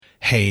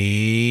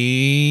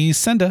Hey,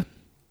 Senda.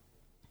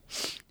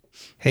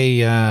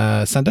 Hey,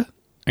 Senda,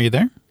 are you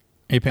there?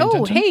 Are you paying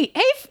attention?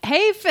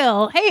 Hey,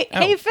 Phil.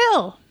 Hey,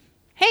 Phil.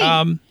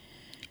 Hey.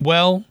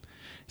 Well,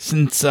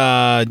 since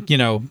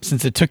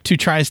it took 2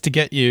 tries to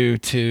get you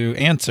to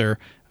answer,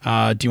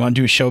 do you want to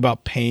do a show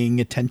about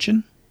paying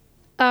attention?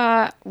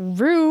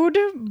 Rude,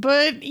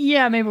 but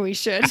yeah, maybe we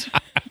should.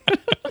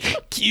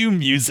 Cue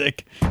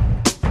music.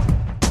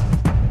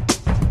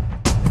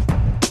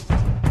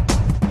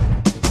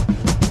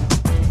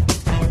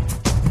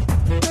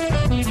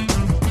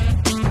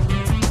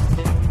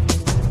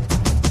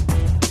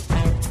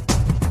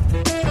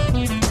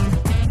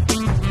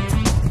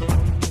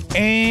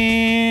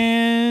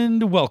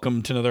 And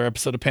welcome to another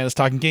episode of Pandas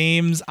Talking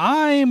Games.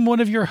 I'm one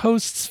of your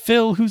hosts,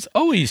 Phil, who's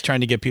always trying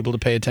to get people to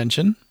pay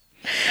attention.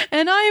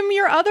 And I'm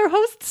your other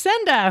host,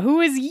 Senda, who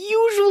is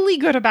usually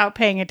good about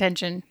paying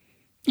attention.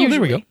 Oh,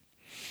 there we go.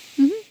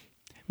 Mm-hmm.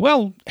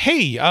 Well,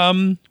 hey,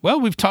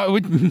 we've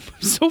talked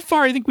so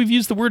far. I think we've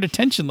used the word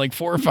attention like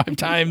 4 or 5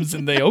 times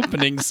in the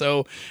opening.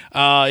 So,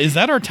 is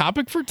that our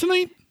topic for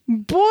tonight?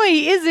 Boy,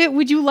 is it.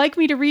 Would you like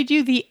me to read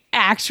you the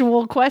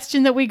actual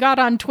question that we got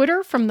on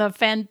Twitter from the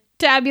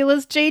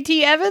fantabulous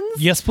JT Evans?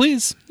 Yes,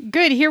 please.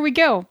 Good, here we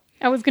go.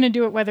 I was going to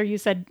do it whether you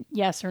said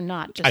yes or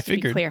not, just to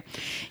be clear.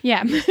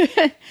 Yeah.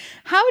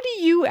 How do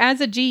you, as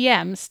a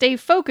GM, stay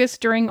focused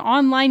during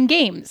online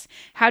games?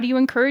 How do you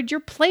encourage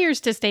your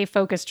players to stay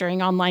focused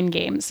during online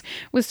games?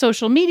 With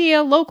social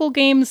media, local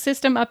games,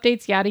 system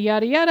updates, yada,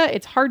 yada, yada,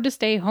 it's hard to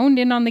stay honed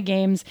in on the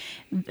game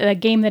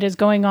that is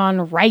going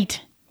on right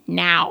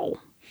now.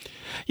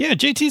 Yeah,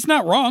 JT's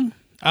not wrong.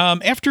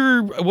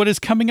 After what is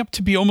coming up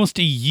to be almost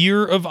a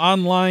year of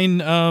online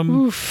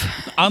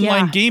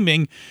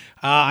gaming,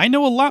 I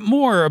know a lot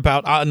more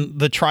about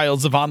the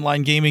trials of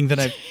online gaming than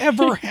I've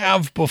ever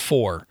have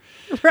before.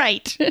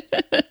 Right.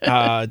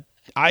 Listen,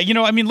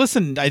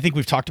 I think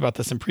we've talked about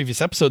this in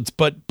previous episodes,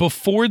 but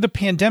before the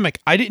pandemic,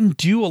 I didn't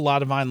do a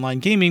lot of online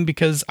gaming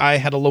because I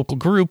had a local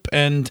group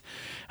and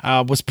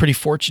was pretty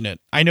fortunate.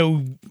 I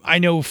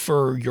know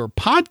for your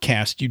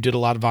podcast, you did a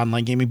lot of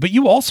online gaming, but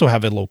you also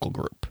have a local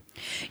group.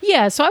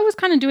 Yeah, so I was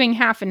kind of doing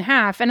half and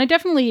half, and I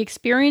definitely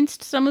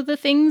experienced some of the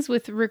things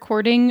with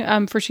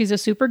recording for She's a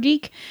Super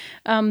Geek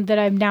that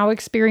I've now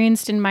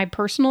experienced in my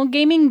personal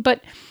gaming,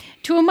 but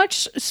to a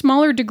much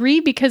smaller degree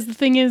because the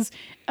thing is,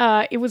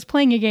 it was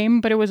playing a game,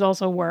 but it was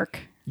also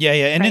work. Yeah,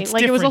 and right? it's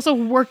like different. It was also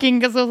working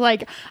because I was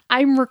like,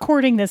 I'm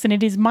recording this, and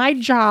it is my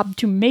job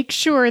to make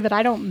sure that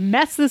I don't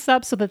mess this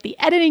up, so that the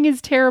editing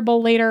is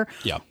terrible later,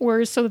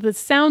 or so that it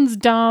sounds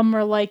dumb,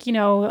 or like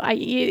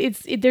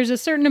there's a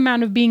certain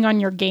amount of being on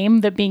your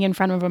game that being in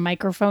front of a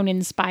microphone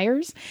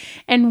inspires,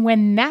 and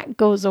when that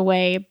goes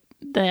away,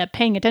 the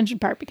paying attention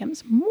part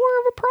becomes more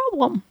of a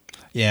problem.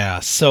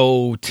 Yeah.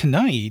 So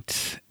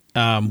tonight,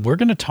 we're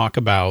going to talk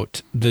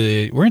about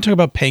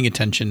paying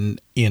attention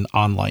in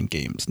online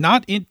games,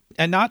 not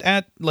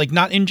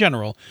in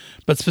general,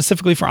 but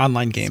specifically for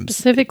online games.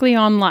 Specifically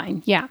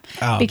online, yeah,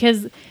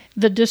 because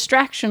the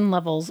distraction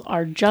levels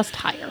are just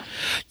higher.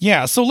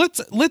 Yeah, so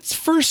let's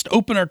first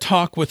open our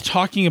talk with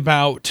talking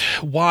about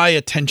why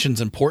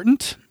attention's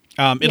important.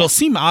 It'll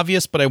seem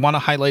obvious, but I want to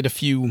highlight a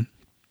few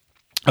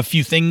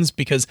things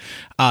because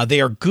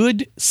they are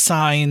good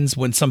signs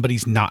when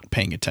somebody's not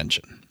paying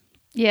attention.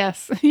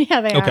 Yes, yeah,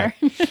 they are.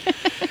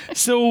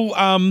 So,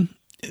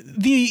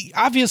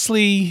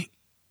 obviously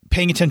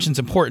paying attention is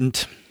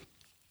important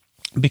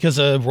because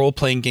a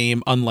role-playing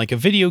game, unlike a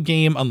video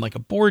game, unlike a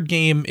board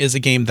game, is a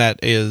game that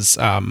is,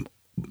 in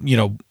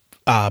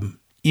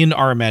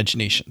our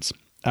imaginations.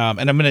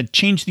 And I'm going to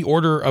change the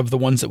order of the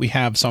ones that we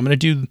have. So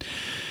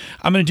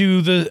I'll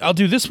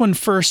do this one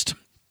first.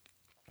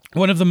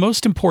 One of the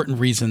most important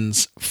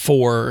reasons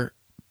for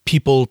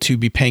people to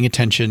be paying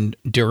attention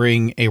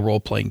during a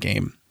role-playing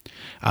game.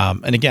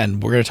 And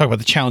again, we're going to talk about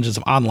the challenges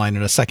of online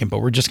in a second, but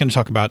we're just going to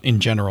talk about in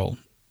general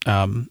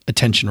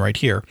attention right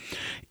here,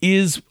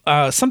 is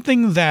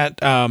something that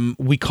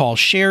we call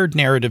shared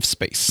narrative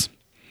space.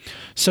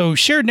 So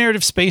shared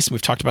narrative space,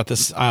 we've talked about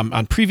this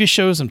on previous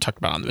shows, and talked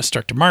about on the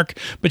Destructive Mark,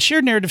 but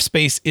shared narrative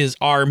space is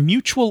our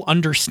mutual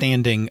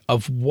understanding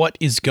of what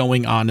is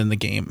going on in the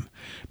game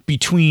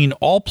between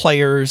all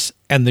players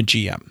and the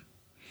GM.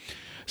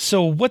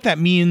 So what that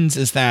means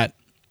is that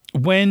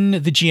when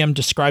the GM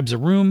describes a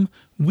room,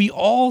 we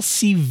all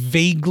see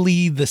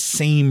vaguely the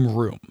same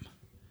room.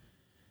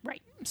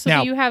 So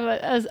now, you have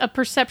a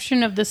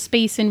perception of the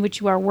space in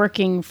which you are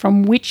working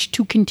from which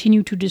to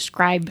continue to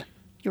describe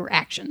your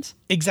actions.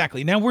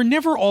 Exactly. Now, we're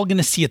never all going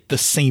to see it the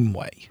same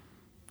way,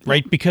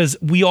 right? Because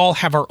we all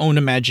have our own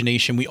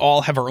imagination. We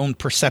all have our own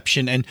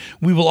perception, and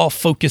we will all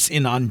focus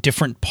in on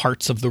different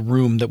parts of the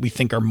room that we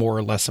think are more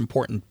or less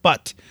important.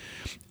 But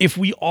if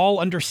we all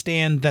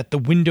understand that the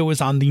window is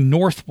on the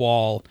north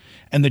wall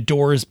and the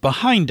door is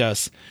behind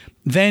us,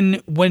 then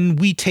when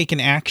we take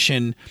an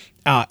action,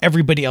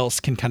 everybody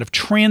else can kind of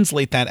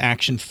translate that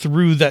action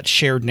through that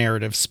shared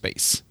narrative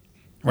space,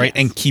 right?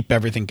 Yes. And keep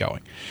everything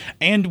going.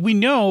 And we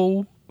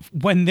know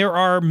when there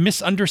are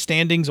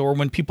misunderstandings or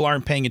when people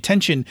aren't paying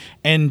attention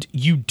and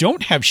you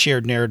don't have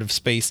shared narrative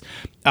space,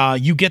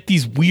 you get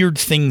these weird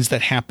things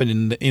that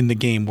happen in the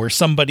game where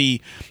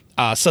somebody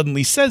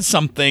suddenly says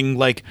something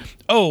like,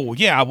 "Oh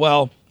yeah,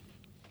 well,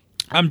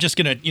 I'm just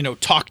gonna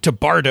talk to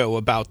Bardo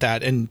about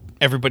that," and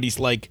everybody's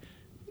like,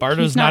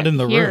 "Bardo's not in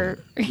the room."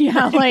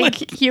 Yeah,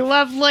 like you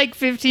left like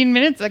 15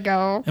 minutes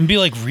ago, and be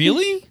like,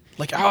 "Really?"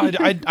 Like, oh,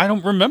 I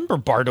don't remember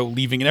Bardo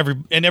leaving,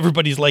 and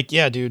everybody's like,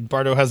 "Yeah, dude,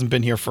 Bardo hasn't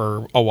been here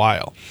for a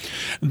while."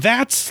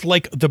 That's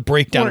like the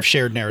breakdown of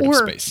shared narrative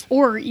space.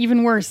 Or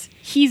even worse,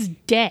 he's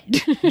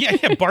dead.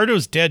 yeah,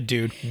 Bardo's dead,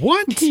 dude.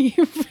 What? He's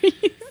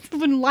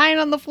been lying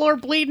on the floor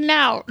bleeding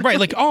out. Right,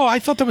 like, oh, I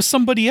thought that was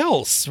somebody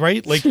else,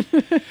 right? Like,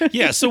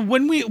 yeah. So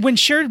when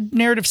shared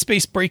narrative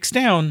space breaks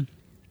down,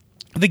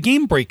 the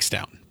game breaks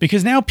down.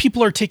 Because now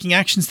people are taking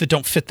actions that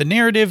don't fit the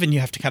narrative and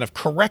you have to kind of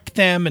correct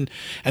them. And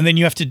then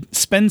you have to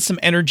spend some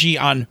energy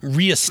on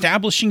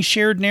reestablishing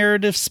shared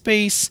narrative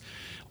space,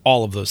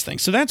 all of those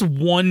things. So that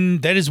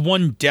is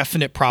one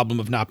definite problem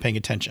of not paying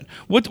attention.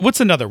 What's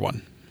another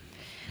one?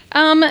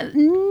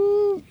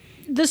 The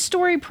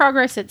story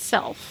progress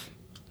itself,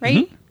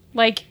 right? Mm-hmm.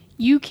 Like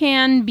you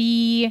can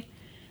be,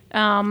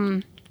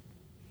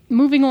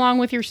 moving along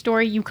with your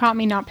story, you caught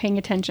me not paying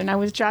attention. I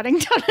was jotting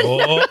down.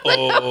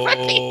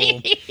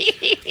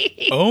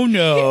 Oh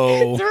no!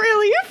 It's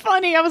really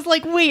funny. I was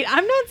like, "Wait,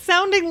 I'm not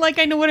sounding like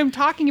I know what I'm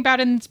talking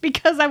about," and it's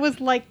because I was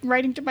like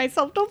writing to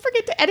myself, "Don't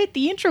forget to edit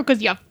the intro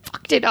because you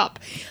fucked it up."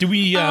 Do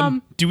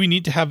we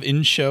need to have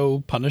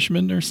in-show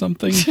punishment or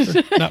something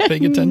for not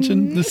paying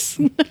attention?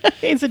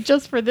 Is it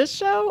just for this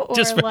show, or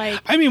just for, like?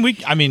 we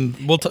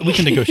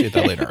can negotiate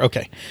that later.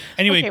 Okay.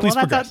 Anyway, please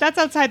progress. That's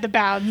outside the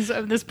bounds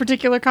of this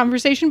particular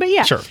conversation, but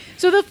yeah. Sure.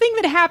 So the thing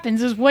that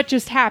happens is what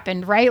just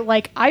happened, right?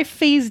 Like I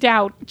phased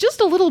out just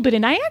a little bit,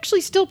 and I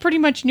actually still pretty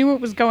much knew what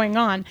was going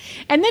on.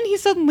 And then he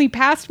suddenly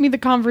passed me the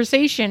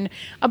conversation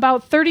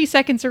about 30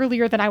 seconds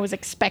earlier than I was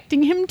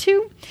expecting him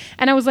to.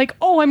 And I was like,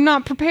 oh, I'm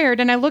not prepared.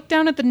 And I looked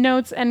down at the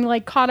notes and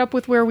like caught up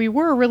with where we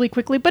were really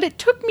quickly. But it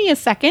took me a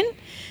second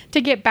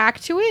to get back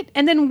to it.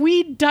 And then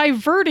we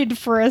diverted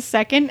for a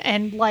second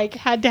and like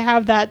had to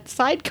have that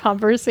side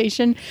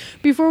conversation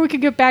before we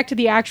could get back to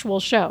the actual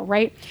show,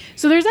 right?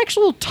 So there's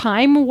actual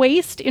time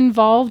waste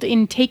involved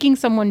in taking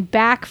someone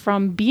back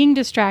from being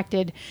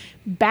distracted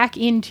back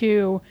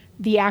into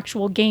the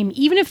actual game,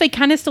 even if they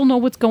kind of still know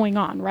what's going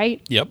on,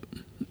 right? Yep.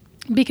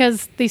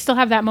 Because they still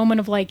have that moment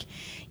of like,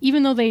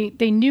 even though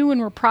they knew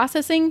and were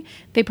processing,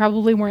 they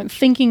probably weren't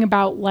thinking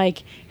about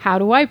like, how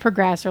do I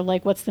progress? Or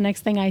like, what's the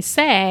next thing I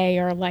say?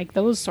 Or like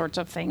those sorts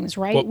of things,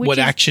 right? What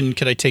action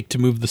could I take to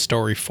move the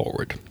story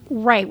forward?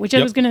 Right. Which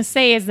I was going to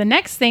say is the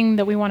next thing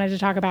that we wanted to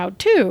talk about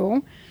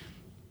too.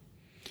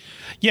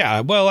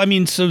 Yeah, well, I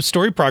mean, so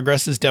story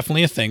progress is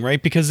definitely a thing,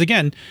 right? Because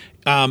again,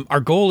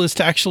 our goal is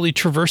to actually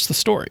traverse the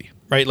story,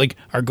 right? Like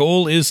our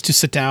goal is to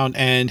sit down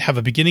and have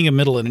a beginning, a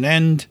middle, and an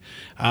end,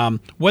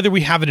 whether we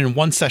have it in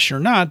one session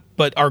or not.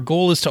 But our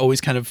goal is to always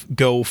kind of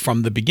go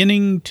from the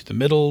beginning to the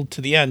middle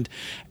to the end.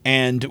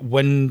 And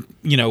when,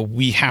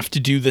 we have to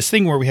do this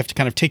thing where we have to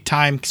kind of take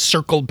time,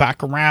 circle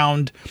back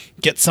around,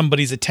 get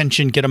somebody's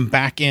attention, get them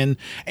back in.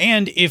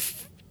 And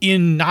if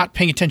in not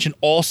paying attention,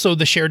 also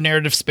the shared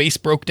narrative space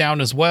broke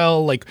down as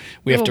well. Like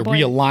we have to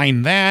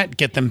realign that,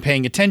 get them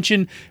paying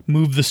attention,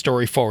 move the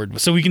story forward.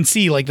 So we can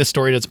see like the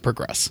story doesn't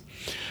progress.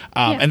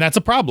 And that's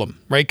a problem,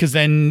 right? Because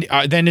then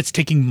it's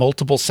taking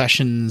multiple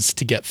sessions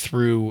to get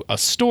through a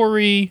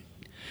story.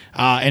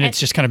 And it's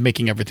just kind of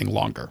making everything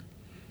longer.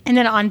 And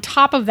then on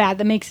top of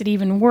that makes it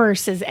even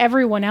worse is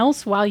everyone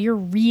else, while you're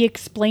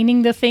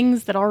re-explaining the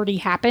things that already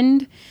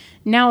happened,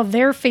 now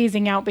they're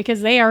phasing out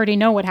because they already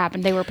know what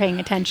happened. They were paying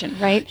attention,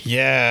 right?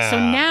 Yeah. So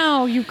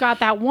now you've got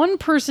that one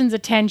person's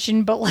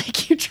attention, but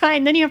like you try,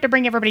 and then you have to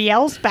bring everybody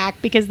else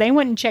back because they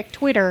went and checked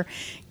Twitter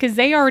because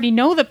they already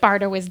know that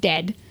Bardo is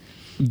dead.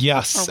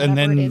 Yes, and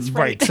then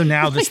right. So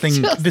now this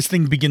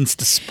thing begins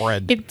to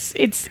spread.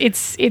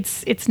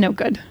 It's no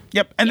good.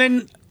 Yep, and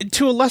then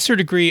to a lesser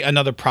degree,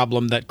 another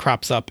problem that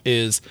crops up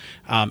is,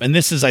 and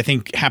this is I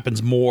think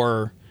happens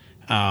more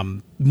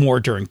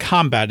during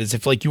combat, is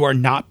if like you are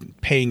not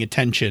paying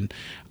attention,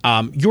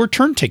 your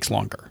turn takes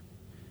longer.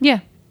 Yeah.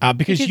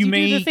 Because you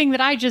may do the thing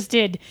that I just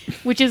did,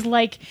 which is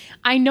like,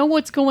 I know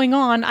what's going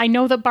on. I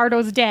know that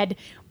Bardo's dead,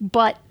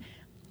 but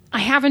I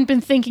haven't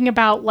been thinking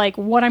about like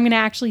what I'm going to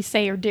actually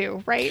say or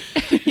do. Right.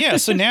 Yeah.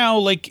 So now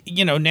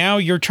now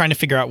you're trying to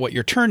figure out what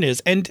your turn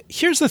is. And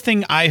here's the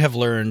thing I have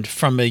learned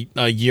from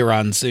a year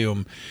on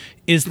Zoom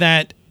is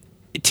that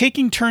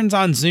taking turns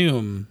on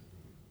Zoom,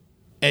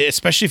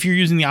 especially if you're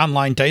using the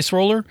online dice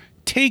roller,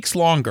 takes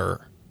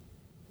longer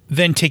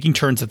than taking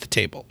turns at the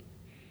table.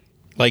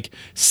 Like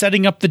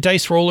setting up the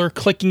dice roller,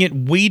 clicking it,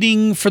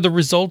 waiting for the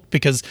result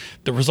because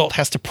the result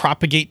has to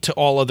propagate to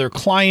all other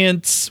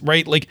clients,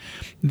 right? Like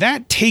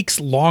that takes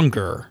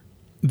longer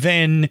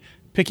than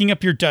picking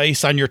up your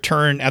dice on your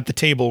turn at the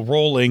table,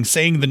 rolling,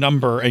 saying the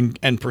number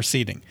and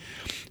proceeding.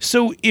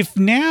 So if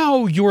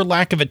now your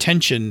lack of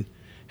attention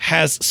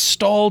has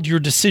stalled your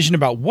decision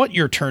about what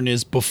your turn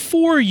is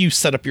before you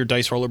set up your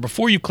dice roller,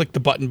 before you click the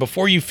button,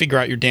 before you figure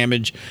out your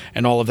damage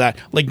and all of that.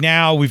 Like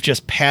now we've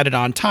just padded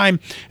on time.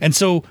 And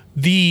so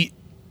the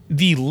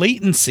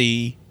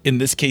latency, in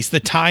this case, the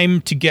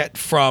time to get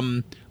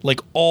from like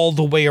all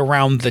the way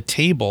around the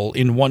table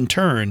in one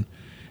turn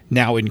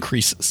now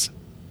increases.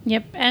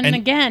 Yep. And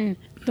again,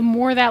 the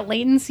more that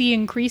latency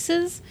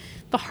increases,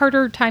 the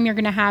harder time you're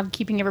going to have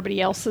keeping everybody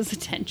else's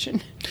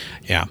attention.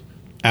 Yeah.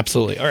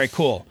 Absolutely. All right,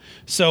 cool.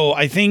 So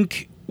I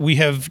think we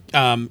have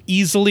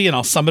easily, and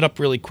I'll sum it up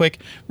really quick,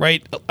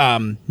 right?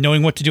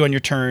 Knowing what to do on your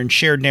turn,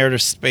 shared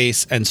narrative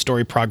space, and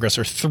story progress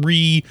are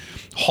 3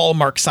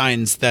 hallmark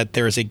signs that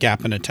there is a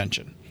gap in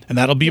attention. And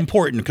that'll be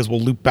important because we'll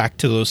loop back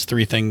to those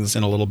 3 things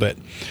in a little bit.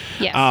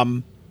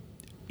 Yes.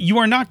 You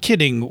are not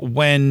kidding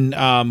when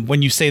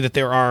you say that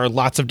there are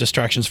lots of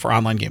distractions for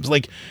online games.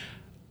 Like,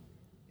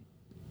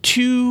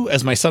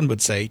 as my son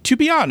would say, to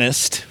be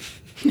honest...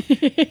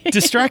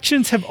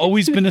 distractions have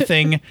always been a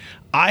thing.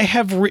 I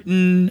have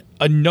written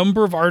a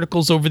number of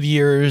articles over the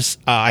years.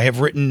 I have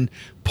written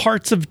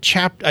parts of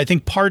I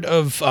think part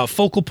of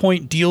Focal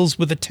Point deals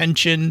with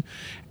attention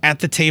at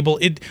the table.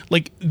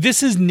 Like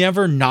this has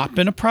never not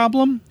been a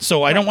problem.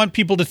 So I don't want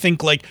people to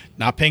think like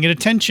not paying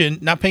attention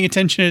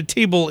at a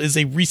table is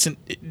a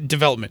recent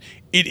development.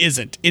 It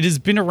isn't. It has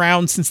been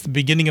around since the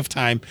beginning of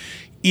time.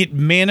 It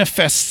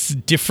manifests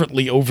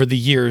differently over the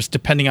years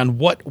depending on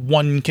what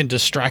one can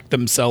distract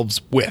themselves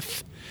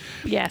with.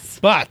 Yes.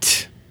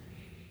 But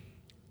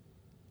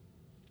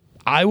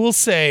I will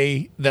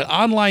say that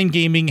online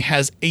gaming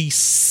has a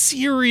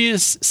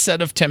serious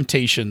set of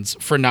temptations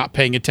for not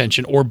paying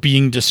attention or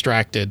being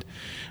distracted.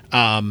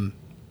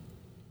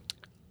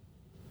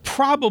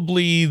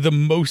 Probably the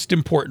most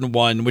important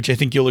one, which I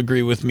think you'll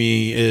agree with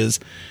me, is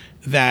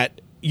that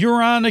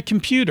you're on a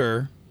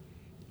computer.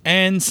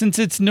 And since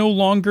it's no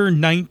longer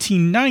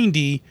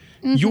 1990,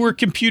 your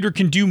computer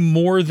can do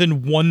more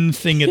than one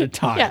thing at a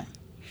time.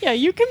 Yeah,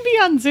 you can be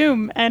on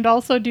Zoom and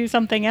also do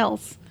something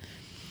else.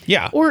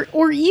 Yeah.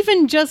 Or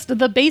even just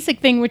the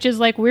basic thing, which is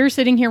like we're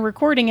sitting here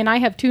recording and I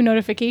have 2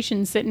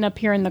 notifications sitting up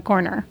here in the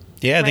corner.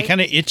 Yeah, right? They kind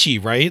of itchy,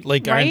 right?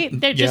 Like, right?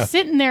 They're just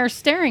sitting there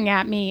staring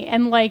at me.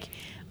 And like,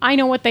 I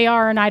know what they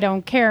are and I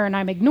don't care and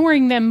I'm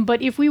ignoring them.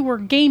 But if we were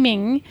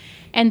gaming...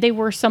 and they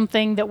were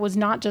something that was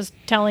not just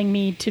telling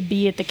me to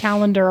be at the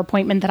calendar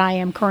appointment that I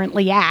am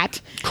currently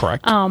at.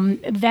 Correct.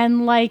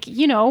 Then, like,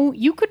 you know,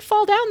 you could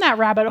fall down that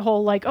rabbit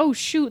hole like, oh,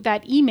 shoot,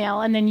 that email.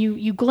 And then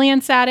you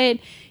glance at it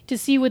to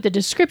see what the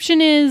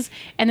description is.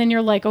 And then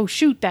you're like, oh,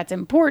 shoot, that's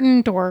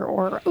important.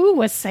 Or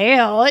ooh, a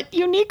sale at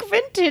Unique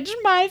Vintage,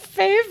 my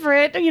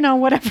favorite. You know,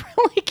 whatever.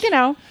 Like, you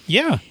know.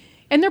 Yeah.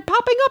 And they're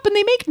popping up and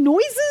they make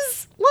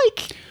noises.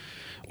 Like...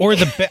 Or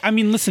I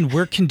mean, listen,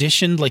 we're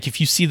conditioned. Like if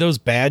you see those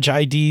badge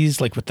IDs,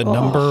 like with the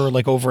number,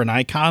 like over an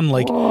icon,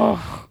 like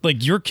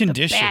you're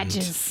conditioned.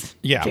 Badges.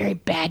 Yeah. Very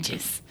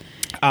badges.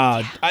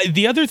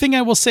 The other thing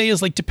I will say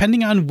is like,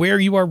 depending on where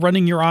you are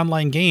running your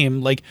online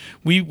game, like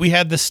we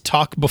had this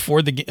talk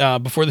before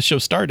the show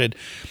started.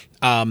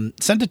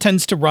 Senta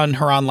tends to run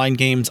her online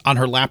games on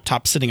her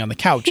laptop sitting on the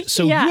couch.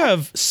 So you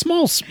have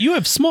small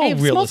real small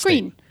estate.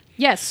 Screen.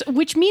 Yes.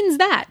 Which means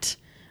that,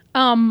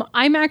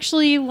 I'm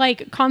actually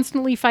like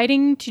constantly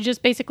fighting to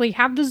just basically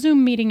have the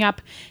Zoom meeting up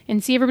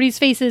and see everybody's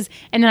faces.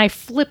 And then I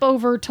flip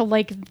over to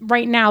like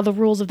right now the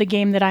rules of the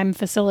game that I'm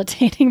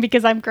facilitating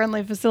because I'm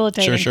currently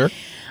facilitating. Sure.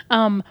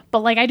 But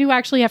like I do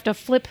actually have to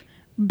flip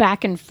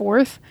back and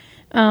forth,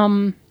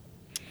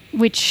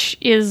 which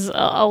is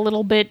a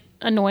little bit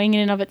annoying in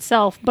and of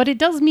itself. But it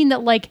does mean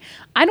that like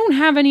I don't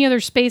have any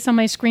other space on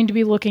my screen to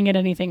be looking at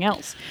anything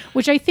else,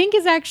 which I think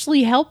is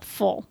actually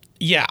helpful.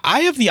 Yeah,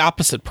 I have the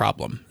opposite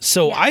problem.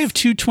 So yes. I have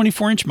 2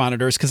 24-inch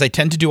monitors because I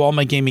tend to do all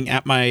my gaming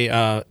at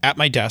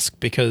my desk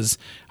because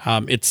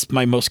it's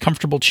my most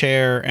comfortable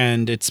chair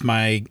and it's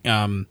my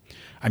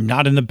I'm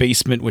not in the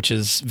basement, which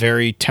is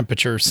very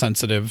temperature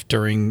sensitive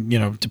during,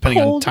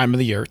 depending on time of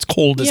the year. It's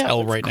cold as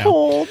hell right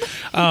now.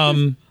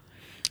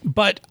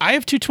 But I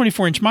have 2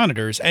 24-inch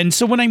monitors, and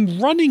so when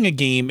I'm running a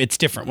game, it's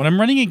different. When I'm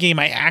running a game,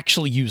 I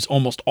actually use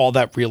almost all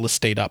that real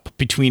estate up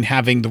between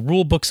having the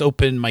rule books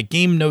open, my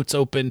game notes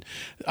open,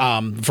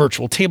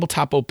 virtual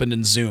tabletop open,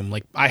 and Zoom.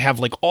 Like I have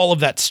like all of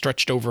that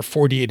stretched over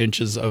 48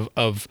 inches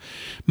of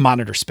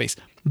monitor space.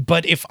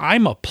 But if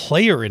I'm a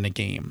player in a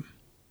game,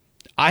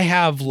 I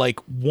have like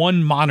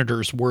 1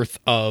 monitor's worth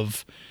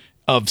of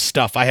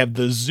stuff. I have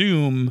the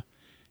Zoom,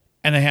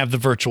 and I have the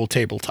virtual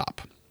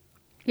tabletop.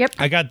 Yep.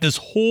 I got this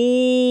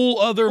whole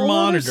other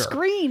monitor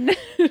screen.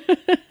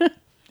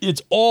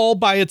 It's all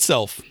by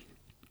itself.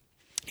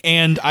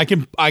 And I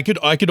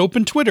could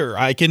open Twitter.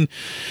 I can,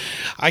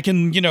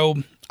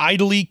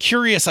 idly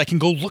curious, I can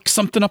go look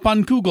something up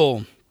on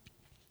Google.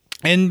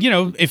 And,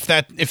 if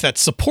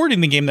that's supporting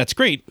the game, that's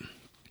great.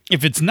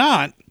 If it's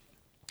not,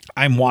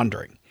 I'm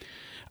wandering.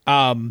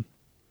 And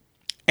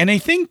I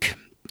think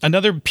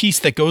another piece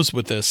that goes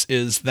with this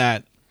is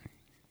that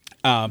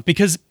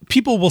Because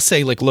people will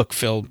say, like, look,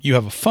 Phil, you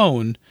have a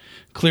phone.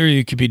 Clearly,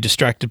 you could be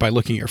distracted by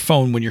looking at your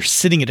phone when you're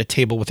sitting at a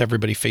table with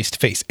everybody face to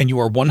face. And you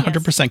are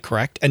 100%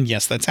 correct. And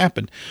yes, that's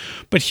happened.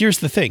 But here's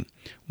the thing.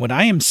 When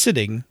I am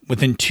sitting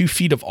within 2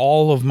 feet of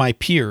all of my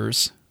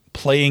peers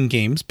playing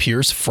games,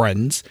 peers,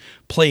 friends,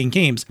 playing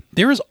games,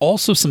 there is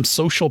also some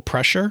social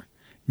pressure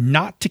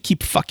not to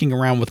keep fucking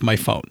around with my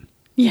phone.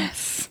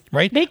 Yes.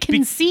 Right? They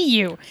can see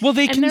you. Well,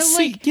 they can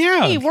see. Like,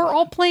 yeah. Hey, we're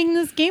all playing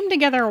this game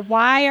together.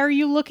 Why are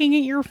you looking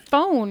at your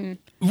phone?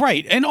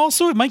 Right. And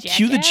also it might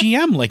cue the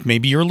GM, like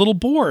maybe you're a little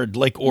bored,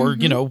 like, or,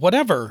 you know,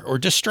 whatever, or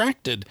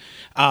distracted.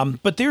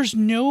 But there's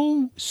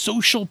no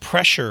social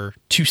pressure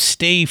to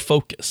stay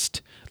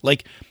focused.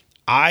 Like,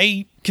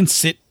 I can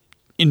sit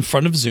in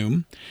front of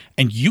Zoom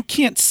and you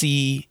can't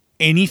see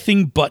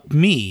anything but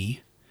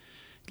me.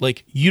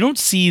 Like, you don't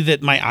see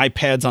that my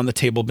iPad's on the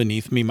table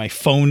beneath me. My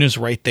phone is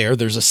right there.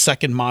 There's a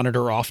second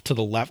monitor off to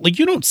the left. Like,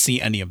 you don't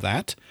see any of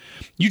that.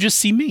 You just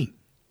see me.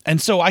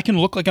 And so I can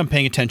look like I'm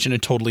paying attention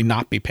and totally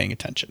not be paying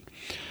attention.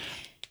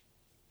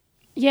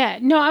 Yeah.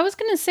 No, I was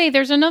going to say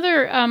there's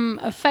another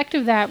effect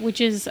of that,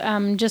 which is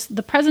just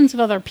the presence of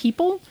other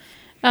people.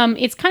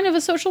 It's kind of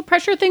a social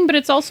pressure thing, but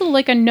it's also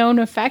like a known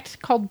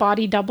effect called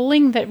body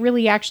doubling that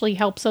really actually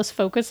helps us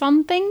focus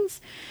on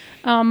things,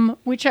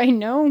 which I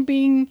know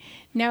being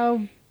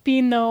the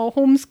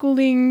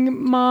homeschooling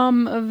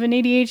mom of an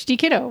ADHD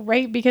kiddo,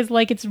 right? Because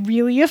like it's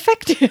really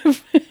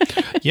effective.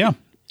 Yeah.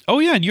 Oh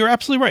yeah, you're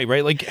absolutely right,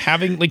 right? Like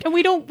having like and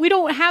we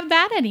don't have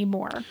that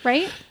anymore,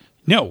 right?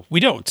 No, we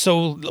don't.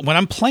 So when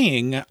I'm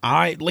playing,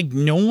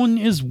 no one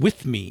is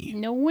with me.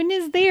 No one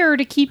is there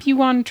to keep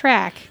you on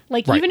track.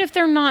 Like right. Even if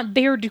they're not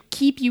there to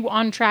keep you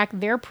on track,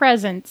 their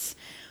presence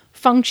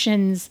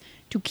functions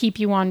to keep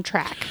you on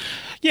track.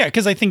 Yeah,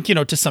 because I think,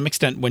 to some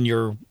extent when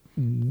you're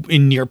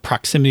in near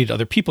proximity to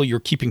other people, you're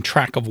keeping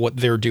track of what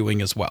they're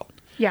doing as well.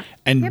 Yeah.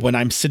 And when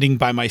I'm sitting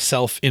by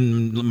myself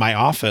in my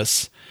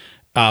office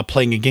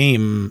playing a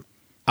game,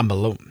 I'm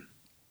alone.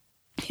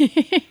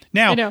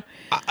 Now,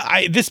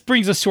 this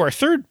brings us to our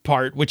third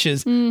part, which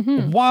is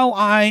while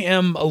I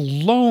am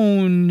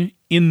alone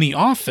in the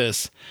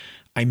office,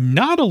 I'm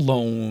not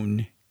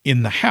alone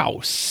in the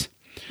house.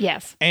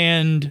 Yes.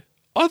 And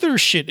other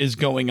shit is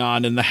going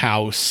on in the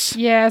house.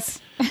 Yes.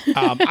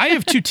 I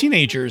have 2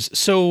 teenagers,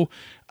 so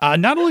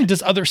not only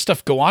does other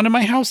stuff go on in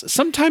my house,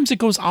 sometimes it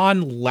goes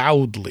on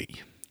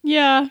loudly.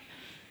 Yeah.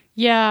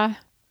 Yeah.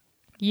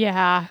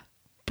 Yeah.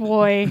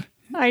 Boy.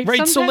 Right,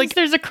 sometimes so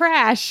there's a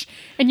crash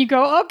and you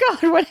go, oh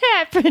God, what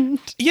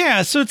happened?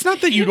 Yeah, so it's not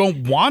that you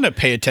don't want to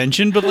pay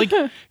attention, but like,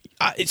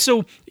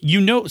 so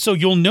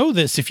you'll know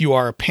this if you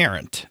are a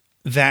parent,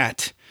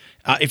 that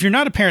if you're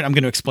not a parent, I'm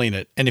going to explain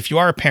it. And if you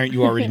are a parent,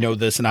 you already know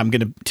this, and I'm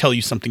going to tell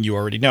you something you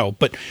already know.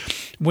 But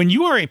when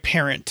you are a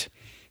parent,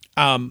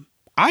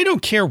 I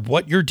don't care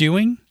what you're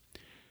doing.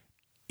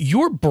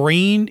 Your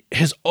brain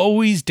has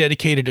always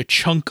dedicated a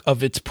chunk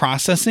of its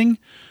processing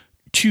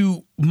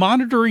to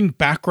monitoring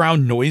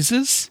background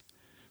noises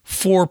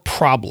for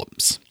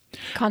problems.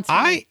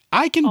 Constantly.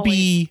 I can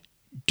be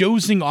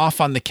dozing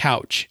off on the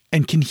couch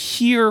and can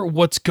hear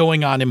what's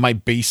going on in my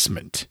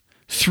basement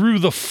through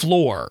the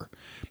floor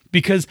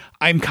because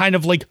I'm kind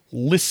of like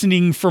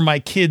listening for my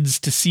kids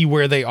to see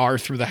where they are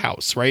through the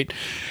house, right?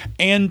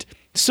 And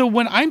so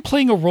when I'm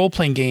playing a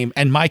role-playing game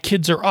and my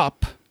kids are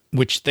up,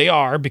 which they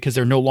are because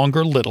they're no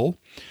longer little,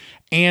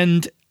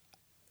 and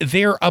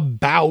they're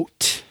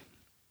about...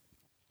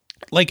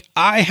 Like,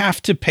 I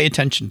have to pay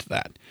attention to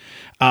that.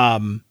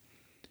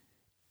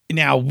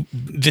 Now,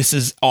 this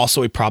is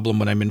also a problem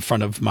when I'm in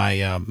front of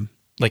my,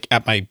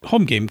 at my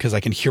home game, because I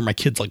can hear my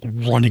kids, like,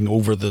 running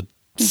over the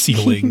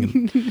ceiling,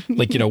 and,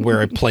 like,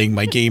 where I'm playing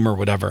my game or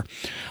whatever.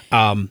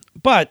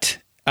 But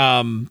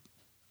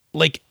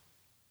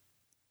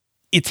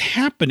it's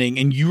happening,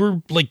 and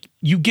you're, like,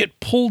 you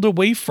get pulled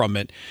away from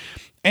it.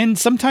 And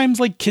sometimes,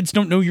 like, kids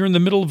don't know you're in the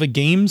middle of a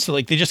game, so,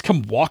 like, they just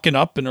come walking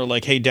up and are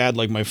like, hey, Dad,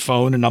 like, my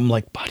phone. And I'm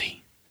like, buddy.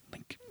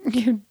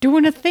 You're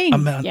doing a thing.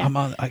 I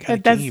got a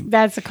game.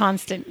 That's a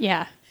constant.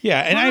 Yeah.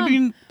 Yeah.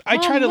 And I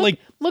try to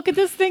look at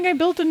this thing I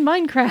built in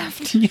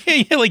Minecraft.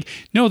 Yeah. Like,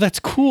 no, that's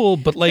cool.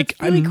 But like,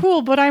 it's really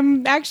cool, but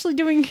I'm actually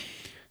doing.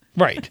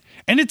 Right.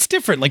 And it's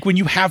different. Like when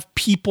you have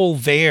people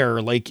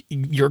there, like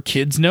your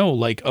kids know,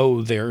 like,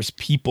 oh, there's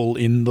people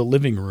in the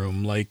living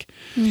room, like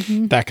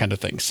that kind of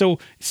thing. So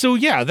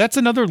yeah, that's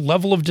another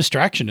level of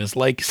distraction is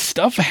like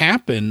stuff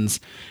happens.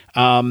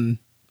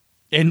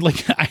 And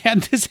like I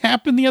had this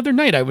happen the other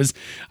night. I was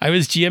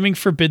GMing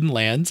Forbidden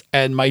Lands,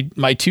 and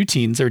my 2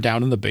 teens are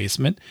down in the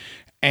basement,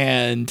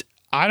 and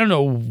I don't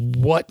know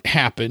what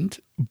happened,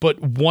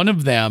 but one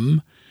of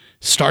them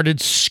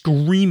started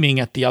screaming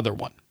at the other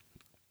one,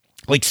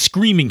 like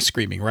screaming,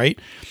 right?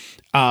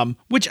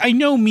 Which I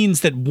know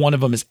means that one of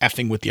them is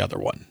effing with the other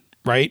one,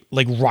 right?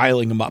 Like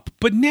riling them up.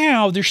 But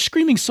now they're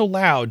screaming so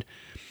loud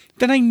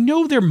that I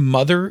know their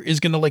mother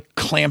is going to like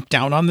clamp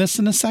down on this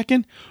in a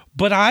second.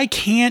 But I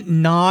can't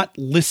not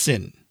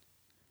listen,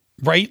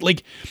 right?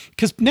 Like,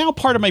 because now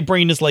part of my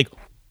brain is like,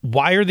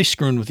 why are they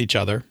screwing with each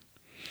other?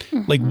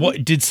 Like,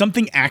 what did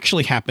something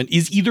actually happen?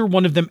 Is either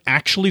one of them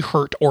actually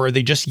hurt, or are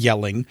they just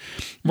yelling?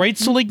 Right.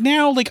 So like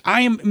now, like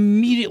I am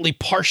immediately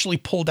partially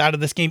pulled out of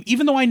this game,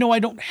 even though I know I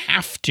don't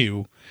have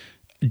to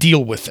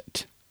deal with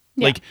it.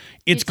 Yeah. Like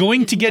it's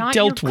going to get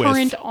dealt with.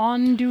 Current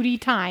on duty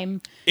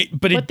time,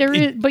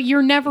 but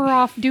you're never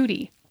off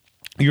duty.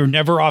 You're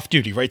never off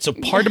duty, right? So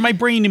part of my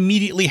brain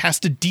immediately has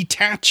to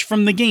detach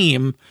from the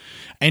game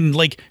and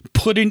like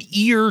put an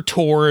ear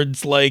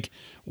towards like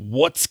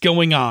what's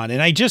going on.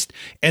 And I just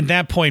at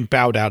that point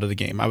bowed out of the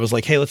game. I was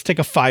like, hey, let's take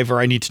a $5.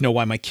 I need to know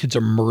why my kids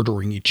are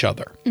murdering each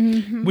other,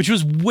 which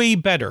was way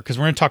better because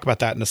we're going to talk about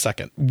that in a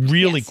second.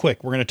 Really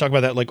quick. We're going to talk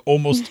about that like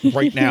almost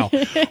right now.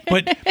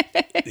 But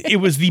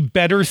it was the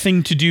better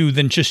thing to do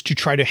than just to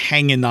try to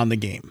hang in on the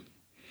game.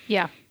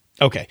 Yeah.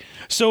 Okay.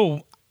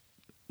 So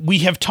we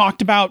have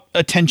talked about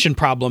attention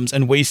problems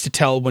and ways to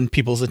tell when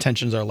people's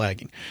attentions are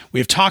lagging.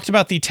 We have talked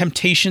about the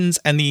temptations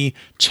and the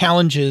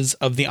challenges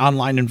of the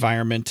online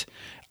environment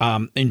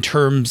in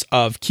terms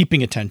of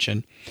keeping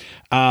attention.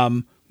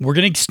 We're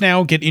going to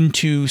now get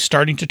into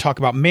starting to talk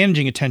about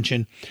managing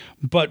attention,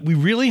 but we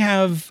really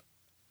have,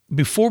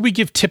 before we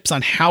give tips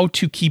on how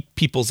to keep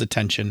people's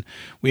attention,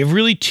 we have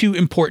really two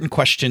important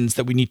questions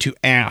that we need to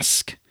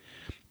ask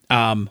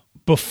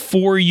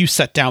before you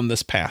set down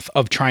this path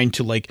of trying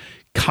to like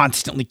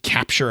constantly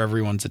capture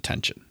everyone's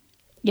attention.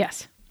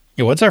 Yes.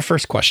 Yeah, what's our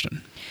first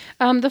question?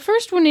 The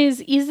first one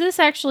is this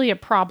actually a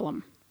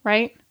problem,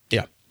 right?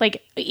 Yeah.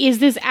 Like, is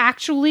this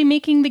actually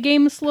making the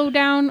game slow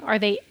down? Are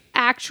they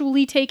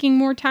actually taking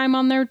more time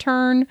on their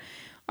turn?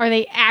 Are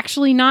they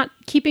actually not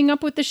keeping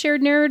up with the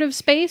shared narrative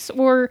space?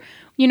 Or,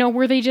 you know,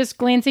 were they just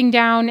glancing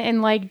down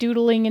and like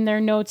doodling in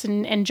their notes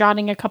and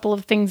jotting a couple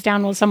of things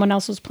down while someone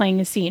else was playing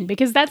a scene?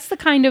 Because that's the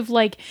kind of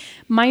like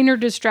minor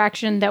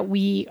distraction that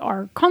we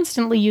are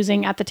constantly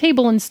using at the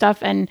table and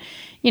stuff. And,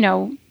 you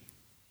know,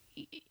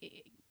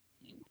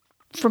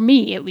 for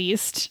me at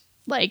least,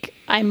 like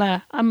I'm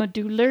a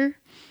doodler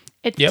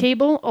at the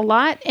table a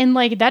lot. And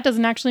like that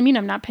doesn't actually mean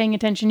I'm not paying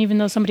attention, even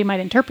though somebody might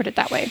interpret it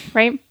that way,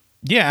 right?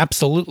 Yeah,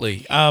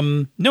 absolutely.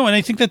 No, and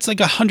I think that's like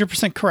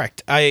 100%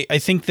 correct. I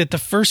think that the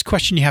first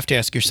question you have to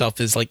ask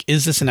yourself is like,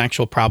 is this an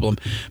actual problem?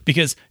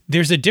 Because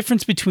there's a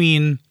difference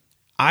between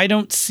I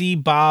don't see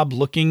Bob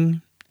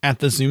looking at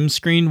the Zoom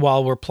screen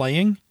while we're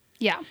playing.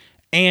 Yeah.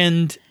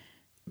 And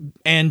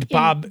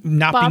Bob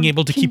not being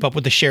able to keep up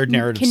with the shared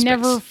narrative can space.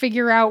 Never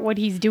figure out what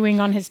he's doing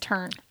on his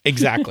turn.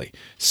 Exactly.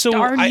 So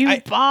Darn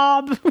you,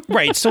 Bob.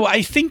 Right. So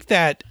I think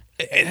that,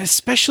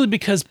 especially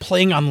because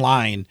playing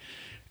online,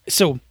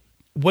 so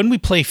when we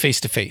play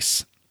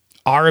face-to-face,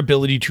 our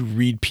ability to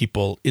read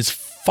people is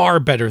far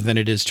better than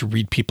it is to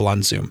read people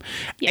on Zoom.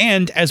 Yeah.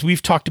 And as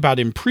we've talked about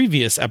in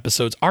previous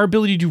episodes, our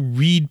ability to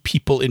read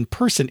people in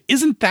person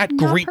isn't that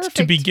great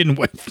to begin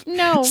with.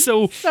 No.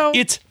 So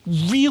it's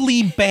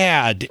really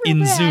bad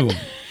in Zoom.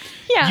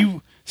 Yeah.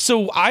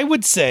 So I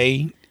would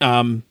say,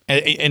 and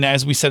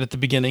as we said at the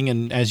beginning,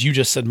 and as you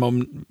just said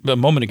a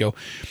moment ago,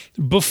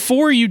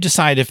 before you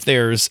decide if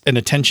there's an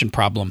attention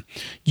problem,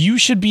 you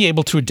should be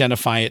able to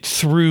identify it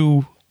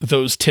through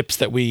those tips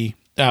that we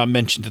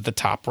mentioned at the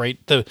top,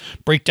 right? The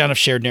breakdown of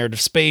shared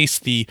narrative space,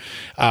 the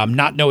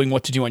not knowing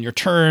what to do on your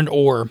turn,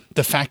 or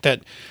the fact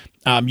that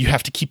you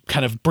have to keep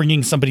kind of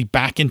bringing somebody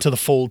back into the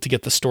fold to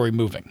get the story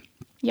moving.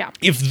 Yeah.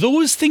 If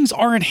those things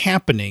aren't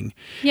happening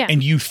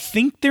and you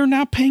think they're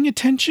not paying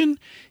attention,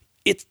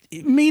 it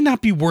may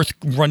not be worth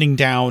running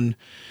down.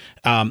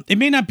 It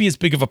may not be as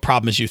big of a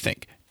problem as you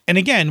think. And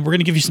again, we're going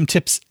to give you some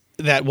tips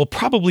that will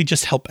probably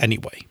just help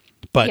anyway.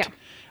 But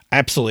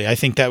absolutely, I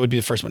think that would be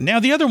the first one. Now,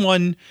 the other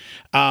one,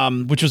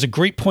 which was a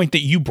great point that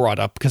you brought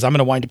up, because I'm going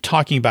to wind up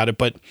talking about it,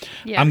 but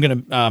I'm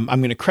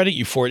going to credit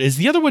you for it. Is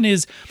the other one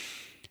is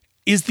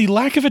the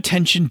lack of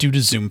attention due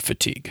to Zoom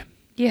fatigue?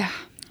 Yeah.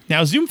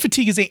 Now, Zoom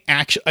fatigue is it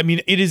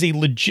is a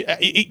legit,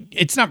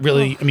 it's not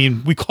really, I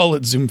mean, we call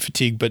it Zoom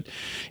fatigue, but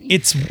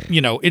it's,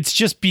 it's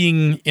just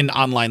being in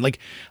online. Like,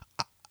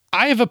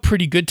 I have a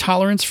pretty good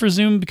tolerance for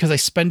Zoom because I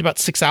spend about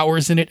 6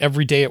 hours in it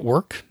every day at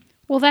work.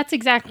 Well, that's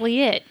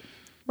exactly it,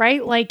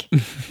 right? Like,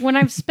 when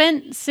I've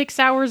spent 6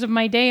 hours of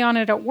my day on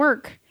it at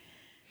work,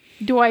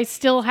 do I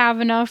still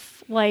have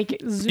enough, like,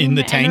 Zoom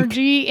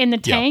energy in the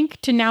tank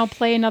to now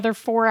play another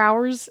 4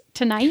 hours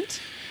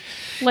tonight?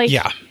 Like,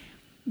 yeah.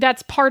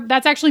 That's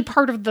actually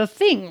part of the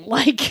thing.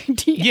 Like,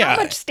 how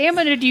much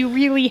stamina do you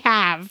really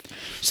have?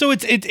 So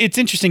it's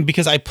interesting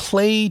because I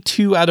play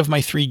 2 out of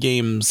my 3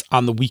 games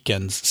on the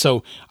weekends,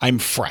 so I'm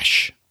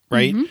fresh,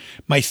 right? Mm-hmm.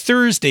 My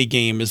Thursday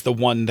game is the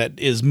one that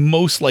is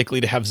most likely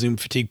to have Zoom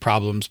fatigue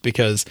problems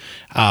because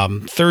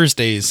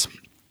Thursdays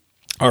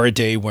are a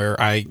day where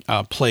I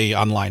play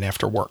online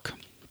after work.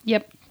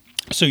 Yep.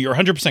 So you're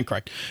 100%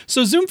 correct.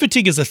 So Zoom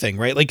fatigue is a thing,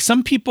 right? Like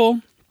some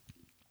people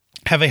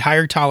have a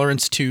higher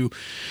tolerance to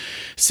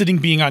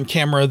being on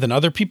camera than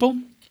other people.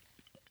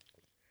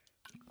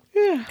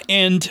 Yeah.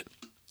 And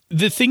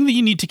the thing that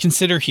you need to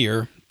consider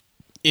here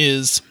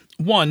is,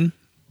 one,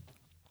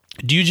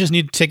 do you just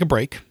need to take a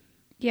break?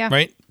 Yeah.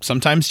 Right?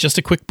 Sometimes just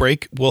a quick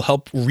break will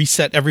help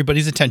reset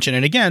everybody's attention.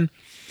 And again,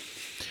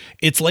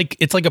 It's like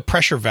a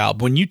pressure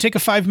valve. When you take a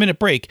 5-minute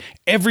break,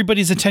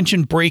 everybody's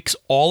attention breaks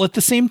all at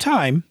the same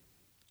time.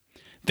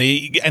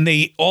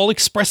 They all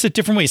express it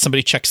different ways.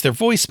 Somebody checks their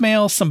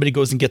voicemail, somebody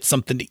goes and gets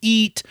something to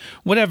eat,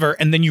 whatever,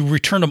 and then you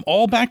return them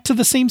all back to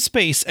the same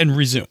space and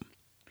resume.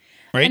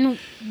 Right? And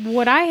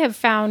what I have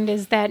found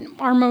is that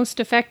our most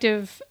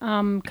effective,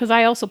 because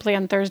I also play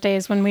on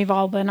Thursdays when we've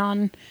all been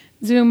on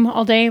Zoom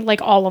all day,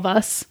 like all of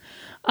us,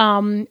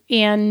 and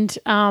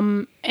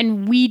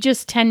we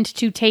just tend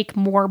to take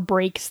more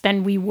breaks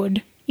than we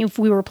would if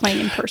we were playing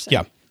in person.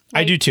 Yeah,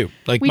 I do too.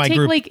 Like my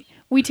group,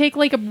 we take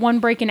like one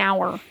break an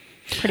hour.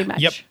 Pretty much.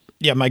 Yep.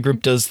 Yeah, my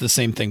group does the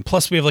same thing.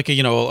 Plus, we have like a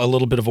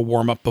little bit of a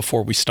warm up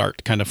before we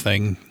start, kind of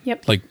thing.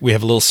 Yep. Like we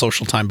have a little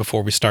social time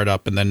before we start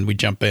up, and then we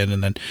jump in,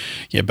 and then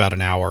about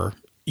an hour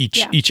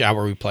each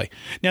hour we play.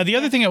 Now, the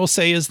other thing I will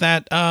say is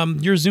that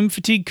your Zoom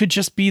fatigue could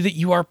just be that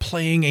you are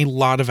playing a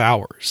lot of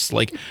hours.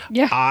 Like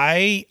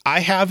I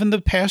have in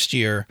the past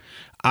year,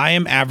 I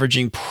am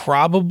averaging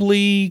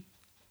probably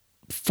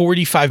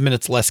 45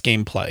 minutes less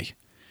gameplay.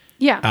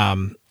 Yeah.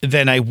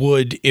 Than I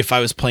would if I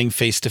was playing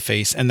face to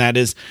face. And that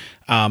is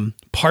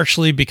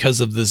partially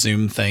because of the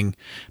Zoom thing,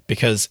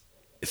 because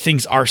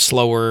things are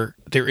slower.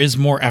 There is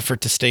more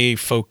effort to stay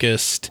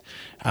focused,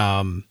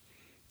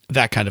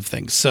 that kind of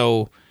thing.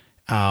 So,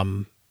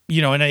 and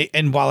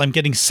while I'm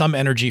getting some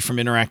energy from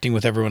interacting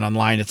with everyone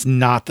online, it's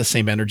not the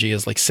same energy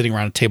as like sitting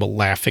around a table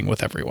laughing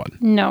with everyone.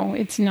 No,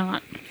 it's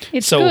not.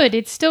 It's good.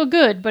 It's still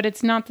good, but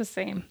it's not the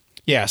same.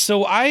 Yeah,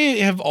 so I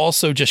have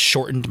also just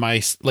shortened my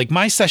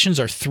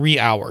sessions are 3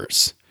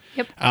 hours.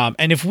 Yep.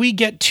 And if we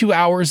get 2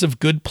 hours of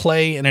good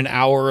play and an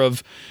hour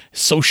of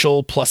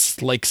social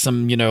plus like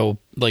some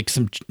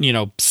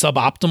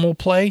suboptimal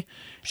play,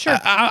 sure,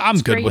 I'm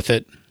good great. With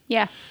it.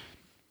 Yeah.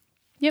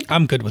 Yep.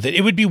 I'm good with it.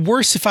 It would be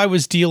worse if I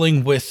was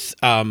dealing with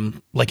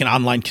like an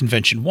online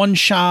convention one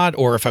shot,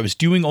 or if I was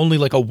doing only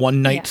like a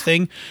one night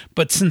thing.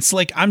 But since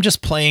like I'm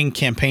just playing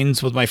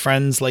campaigns with my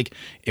friends, like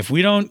if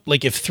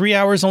 3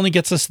 hours only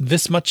gets us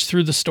this much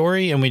through the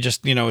story, and we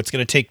just it's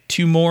going to take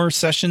 2 more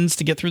sessions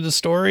to get through the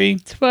story.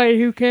 It's fine.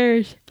 Who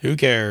cares? Who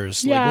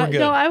cares? Yeah. Like,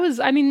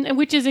 we're good.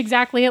 Which is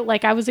exactly it.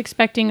 Like I was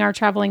expecting our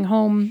traveling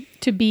home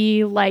to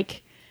be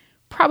like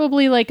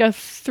probably like a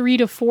 3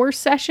 to 4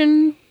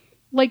 session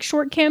like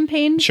short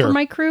campaign for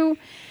my crew,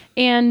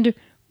 and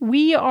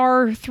we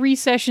are 3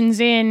 sessions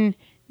in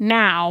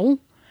now,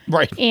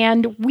 right?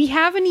 And we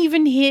haven't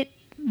even hit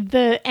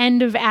the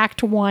end of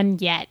Act 1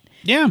 yet.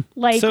 Yeah,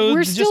 like so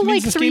we're still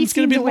like 3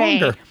 scenes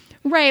away. Longer.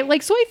 Right,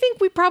 like so I think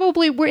we're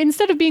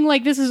instead of being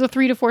like this is a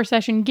 3 to 4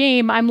 session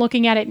game, I'm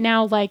looking at it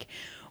now like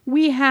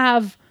we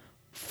have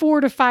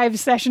 4 to 5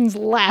 sessions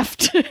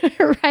left,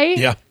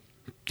 right?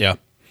 Yeah.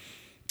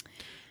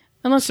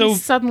 Unless we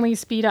suddenly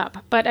speed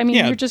up. But, I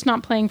mean, you're just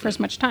not playing for as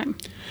much time.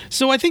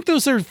 So I think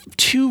those are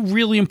 2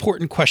 really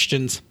important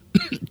questions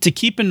to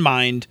keep in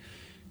mind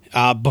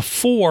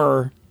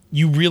before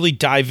you really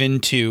dive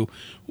into,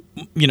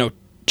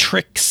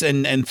 tricks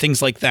and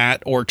things like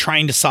that, or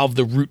trying to solve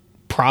the root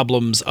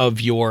problems of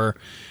the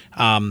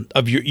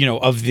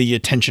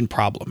attention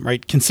problem,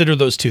 right? Consider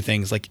those 2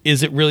 things. Like,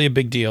 is it really a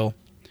big deal?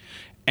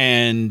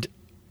 And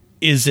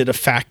is it a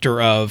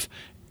factor of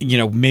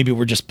maybe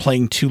we're just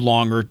playing too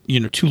long, or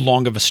too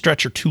long of a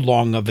stretch or too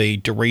long of a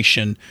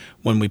duration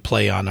when we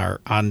play on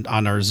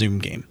our Zoom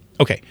game.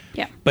 Okay.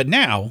 Yeah. But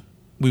now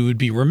we would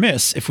be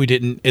remiss if we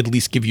didn't at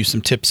least give you some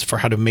tips for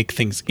how to make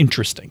things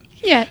interesting.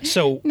 Yeah.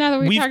 So now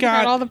that we've talked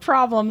about all the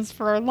problems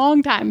for a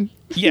long time.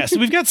 Yeah. So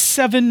we've got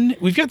 7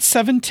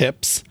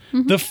 tips.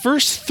 Mm-hmm. The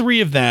first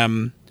 3 of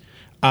them,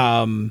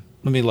 let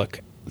me look.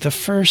 The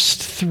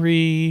first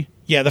 3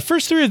 of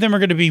them are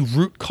going to be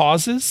root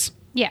causes.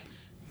 Yeah.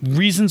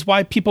 Reasons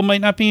why people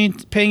might not be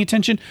paying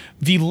attention.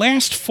 The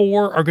last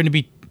 4 are going to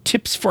be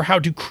tips for how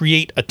to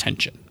create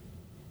attention.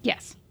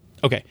 Yes.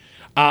 Okay.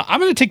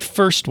 I'm going to take the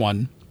first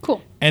one.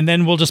 Cool. And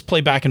then we'll just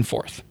play back and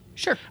forth.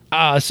 Sure.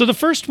 So the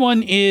first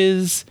one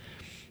is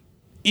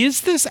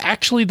this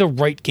actually the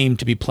right game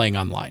to be playing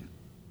online?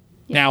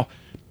 Yeah. Now,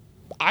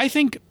 I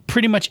think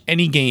pretty much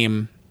any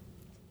game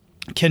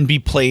can be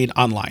played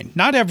online.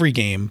 Not every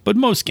game, but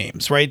most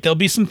games, right? There'll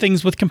be some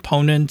things with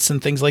components and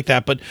things like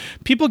that, but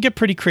people get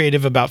pretty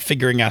creative about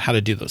figuring out how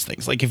to do those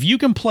things. Like if you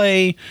can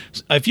play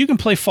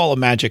Fall of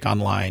Magic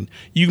online,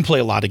 you can play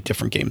a lot of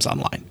different games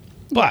online.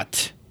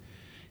 But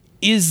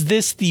is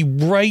this the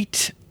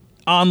right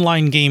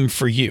online game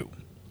for you?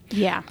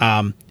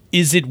 Yeah.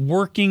 Is it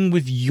working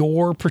with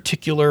your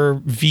particular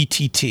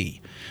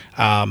VTT?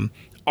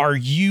 Are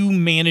you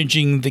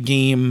managing the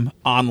game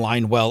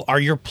online well? Are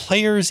your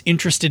players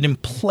interested in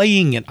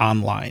playing it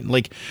online?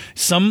 Like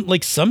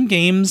some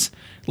games,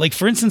 like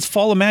for instance,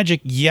 Fall of Magic,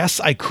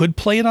 yes, I could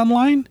play it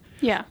online.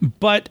 Yeah.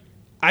 But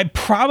I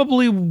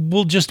probably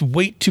will just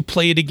wait to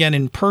play it again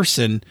in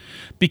person,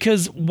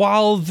 because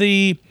while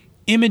the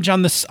image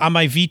on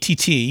my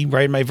VTT,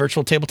 right, my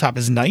virtual tabletop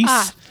is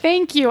nice.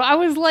 Thank you. I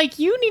was like,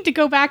 you need to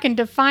go back and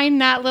define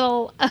that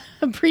little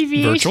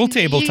abbreviation. Virtual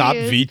tabletop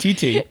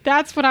VTT.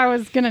 That's what I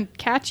was going to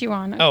catch you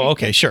on. Okay,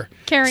 okay, sure.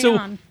 Carry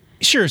on.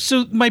 Sure.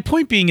 So my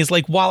point being is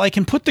like, while I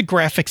can put the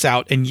graphics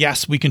out, and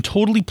yes, we can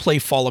totally play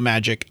Fall of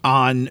Magic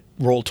on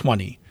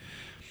Roll20,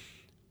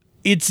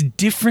 it's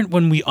different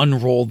when we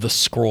unroll the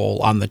scroll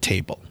on the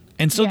table.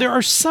 And so there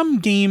are some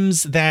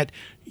games that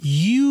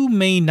you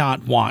may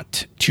not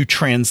want to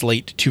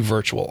translate to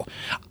virtual.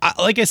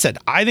 Like I said,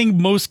 I think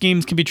most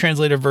games can be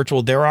translated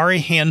virtual. There are a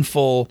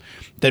handful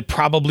that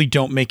probably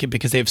don't make it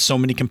because they have so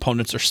many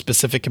components or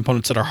specific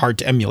components that are hard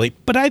to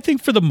emulate. But I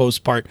think for the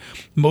most part,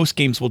 most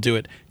games will do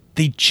it.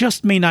 They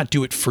just may not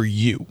do it for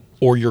you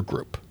or your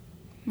group.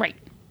 Right.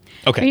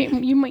 Okay.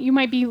 You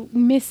might be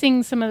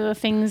missing some of the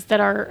things that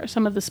are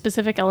some of the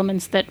specific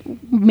elements that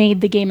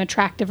made the game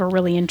attractive or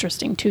really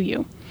interesting to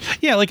you.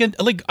 Yeah, like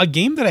a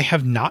game that I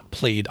have not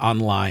played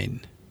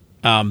online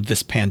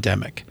this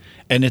pandemic,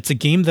 and it's a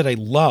game that I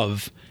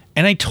love,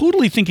 and I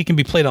totally think it can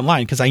be played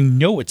online because I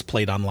know it's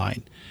played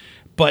online,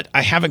 but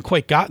I haven't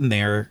quite gotten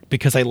there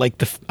because I like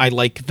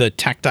the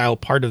tactile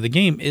part of the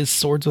game is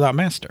Swords Without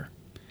Master.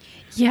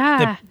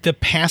 Yeah. The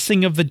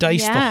passing of the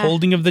dice, the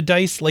holding of the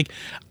dice, like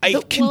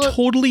can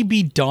totally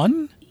be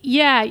done.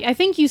 Yeah, I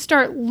think you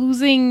start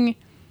losing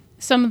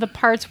some of the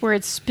parts where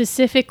it's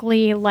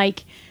specifically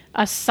like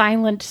a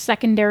silent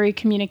secondary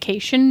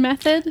communication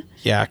method.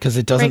 Yeah, because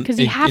it doesn't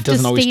it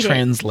doesn't always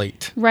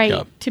translate.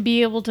 Right. To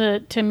be able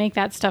to make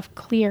that stuff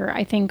clear,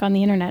 I think, on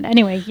the internet.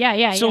 Anyway,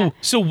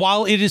 So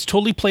while it is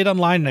totally played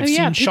online, and I've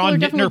seen Sean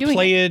Nittner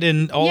play it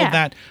and all of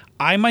that,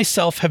 I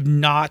myself have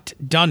not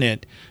done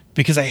it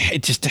because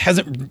it just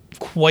hasn't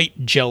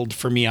quite gelled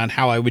for me on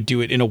how I would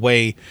do it in a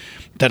way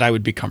that I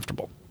would be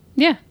comfortable.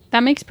 Yeah,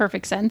 that makes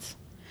perfect sense.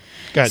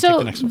 Go ahead, so take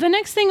the next one. The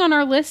next thing on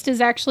our list is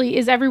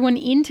everyone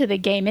into the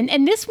game,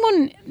 and this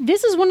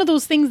is one of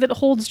those things that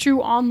holds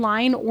true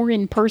online or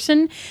in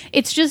person.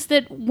 It's just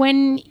that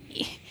when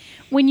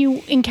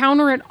you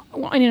encounter it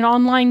in an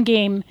online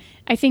game,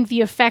 I think the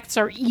effects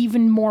are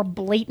even more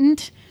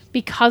blatant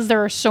because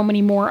there are so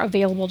many more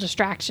available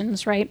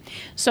distractions, right?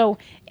 So,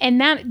 and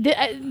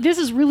this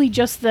is really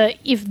just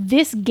if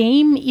this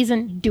game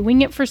isn't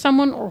doing it for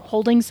someone or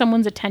holding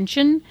someone's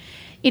attention,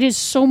 it is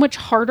so much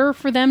harder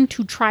for them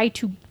to try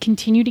to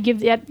continue to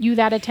give you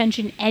that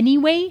attention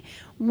anyway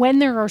when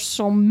there are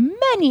so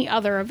many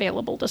other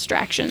available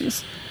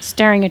distractions,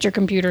 staring at your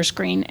computer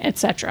screen,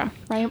 etc.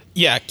 Right?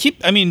 Yeah,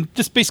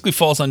 this basically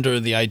falls under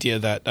the idea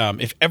that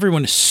if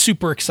everyone is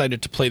super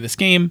excited to play this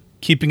game,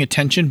 keeping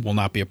attention will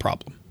not be a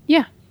problem.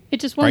 Yeah, it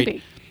just won't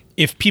be.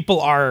 If people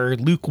are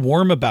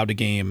lukewarm about a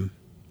game,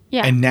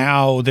 and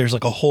now there's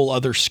like a whole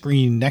other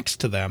screen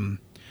next to them,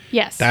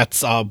 yes,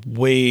 that's a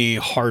way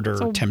harder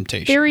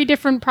temptation. Very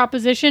different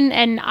proposition,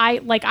 and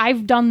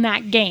I've done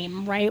that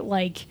game, right?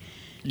 Like,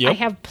 I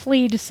have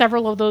played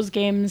several of those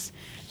games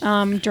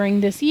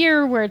during this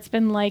year where it's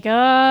been like,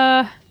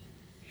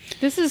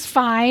 this is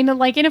fine.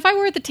 Like, and if I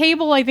were at the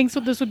table, I think so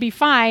this would be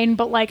fine.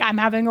 But like, I'm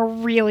having a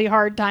really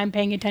hard time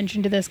paying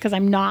attention to this because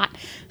I'm not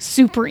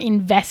super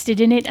invested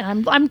in it,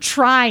 and I'm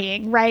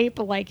trying, right?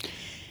 But like,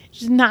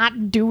 just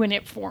not doing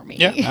it for me.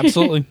 Yeah,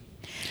 absolutely.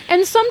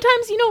 And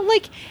sometimes,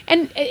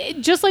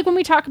 just like when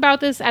we talk about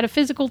this at a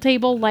physical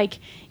table, like,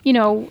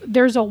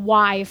 there's a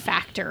why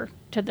factor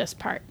to this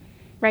part,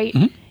 right?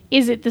 Mm-hmm.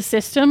 Is it the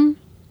system?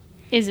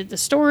 Is it the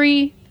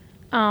story?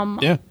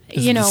 Is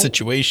it the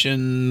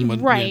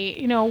situation? Right.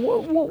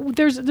 Yeah.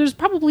 There's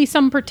probably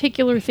some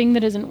particular thing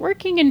that isn't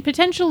working, and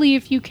potentially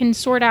if you can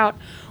sort out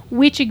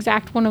which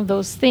exact one of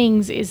those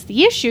things is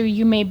the issue,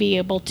 you may be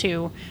able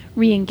to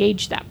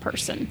re-engage that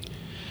person.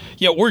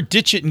 Yeah, or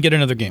ditch it and get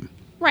another game.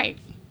 Right.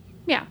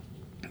 Yeah.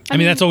 I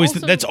mean that's always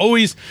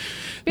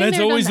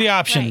the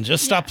option. Right.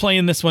 Just stop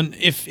playing this one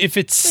if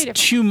it's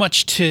too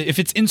much if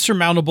it's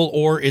insurmountable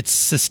or it's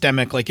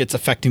systemic, like it's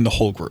affecting the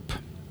whole group.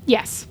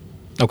 Yes.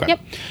 Okay. Yep.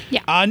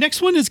 Yeah.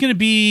 Next one is going to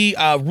be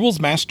rules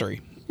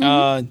mastery.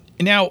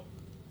 Mm-hmm. Now,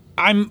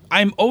 I'm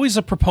always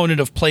a proponent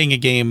of playing a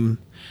game,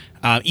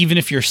 even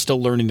if you're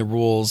still learning the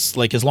rules.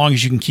 Like as long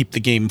as you can keep the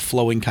game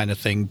flowing, kind of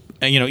thing.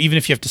 Even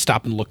if you have to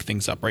stop and look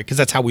things up, right? Because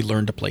that's how we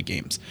learn to play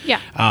games.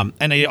 Yeah.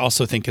 And I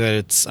also think that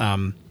it's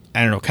kind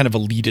of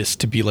elitist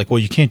to be like, well,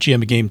 you can't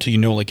GM a game till you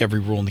know like every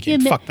rule in the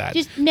game. Fuck that.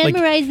 Just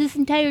memorize this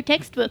entire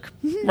textbook.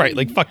 Right.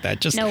 Like fuck that.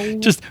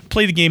 Just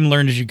play the game and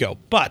learn as you go.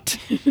 But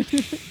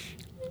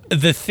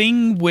the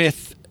thing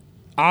with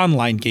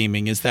online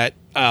gaming is that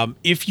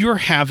if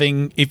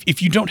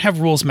you don't have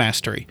rules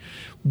mastery,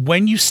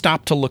 when you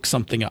stop to look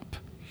something up,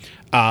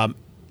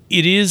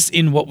 it is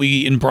in what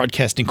we in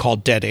broadcasting call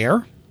dead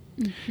air.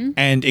 Mm-hmm.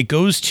 And it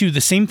goes to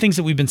the same things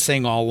that we've been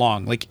saying all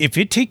along. Like if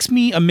it takes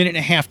me a minute and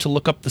a half to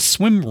look up the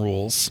swim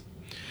rules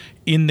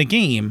in the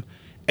game,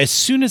 as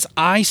soon as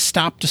I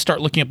stop to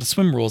start looking up the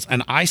swim rules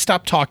and I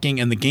stop talking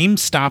and the game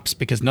stops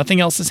because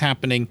nothing else is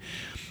happening,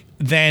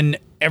 then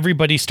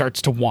everybody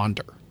starts to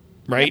wander,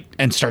 right?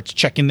 And starts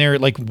checking their,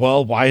 like,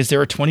 well, why is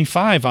there a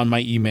 25 on my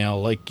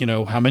email? Like,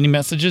 how many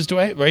messages do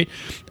I, right?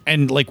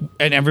 And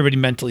everybody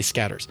mentally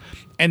scatters.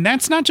 And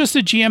that's not just a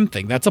GM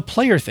thing. That's a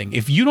player thing.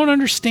 If you don't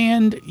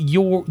understand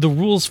the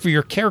rules for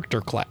your character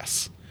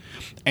class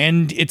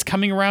and it's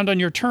coming around on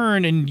your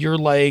turn and you're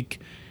like,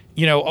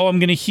 oh, I'm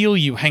going to heal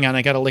you. Hang on,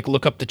 I got to like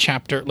look up the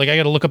chapter. Like I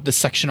got to look up this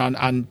section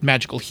on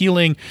magical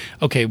healing.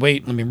 Okay,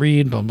 wait, let me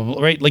read, blah, blah,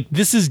 blah, right? Like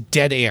this is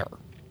dead air.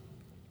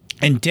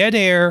 And dead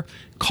air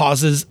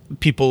causes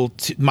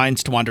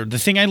minds to wander. The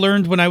thing I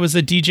learned when I was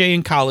a DJ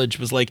in college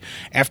was like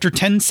after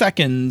 10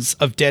 seconds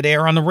of dead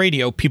air on the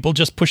radio, people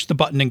just push the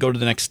button and go to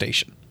the next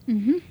station.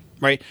 Mm-hmm.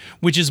 Right?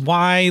 Which is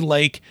why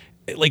like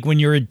when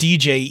you're a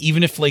DJ,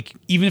 even if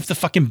the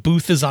fucking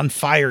booth is on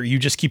fire, you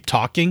just keep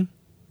talking.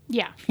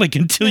 Yeah. Like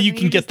until you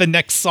can get the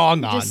next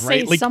song on, just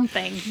right? Say like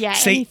something. Yeah.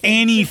 Say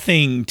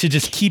anything to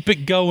just keep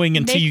it going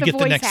until you get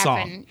the next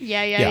song.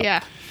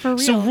 Yeah. For real.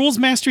 So rules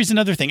mastery is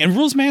another thing. And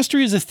rules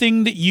mastery is a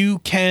thing that you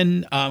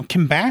can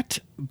combat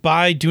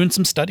by doing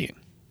some studying.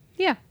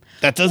 Yeah.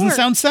 That doesn't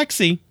sound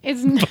sexy.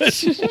 It's not.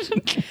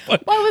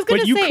 Well, I was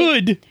going to say. But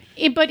you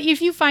could. But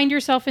if you find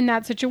yourself in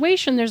that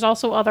situation, there's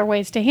also other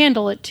ways to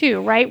handle it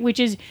too, right? Which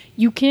is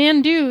you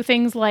can do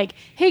things like,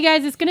 hey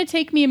guys, it's going to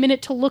take me a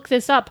minute to look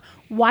this up.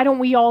 Why don't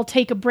we all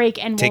take a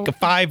break and take a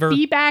 $5.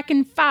 Be back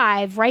in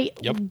 5, right?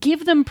 Yep.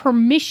 Give them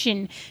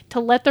permission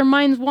to let their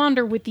minds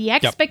wander with the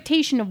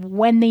expectation of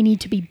when they need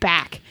to be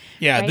back.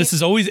 Yeah, right? This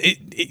is always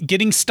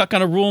getting stuck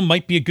on a rule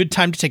might be a good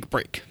time to take a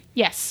break.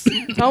 Yes,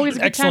 it's always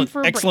a good time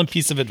for a break. Excellent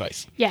piece of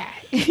advice. Yeah.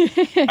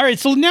 All right,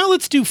 so now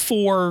let's do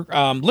 4.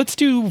 Let's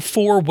do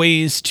 4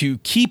 ways to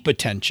keep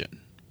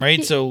attention.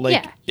 Right. So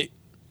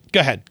go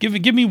ahead.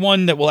 Give me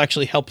one that will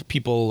actually help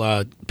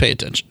people pay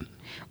attention.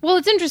 Well,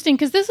 it's interesting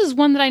because this is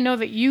one that I know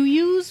that you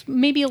use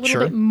maybe a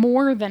little bit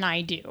more than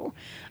I do.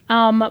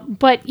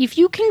 But if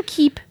you can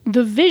keep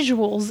the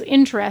visuals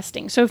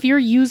interesting, so if you're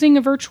using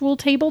a virtual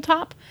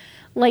tabletop,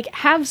 like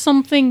have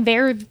something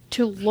there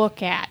to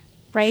look at,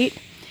 right?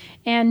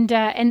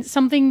 And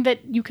something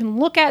that you can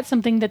look at,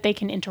 something that they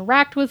can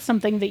interact with,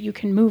 something that you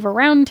can move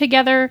around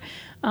together,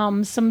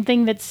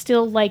 something that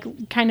still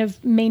like kind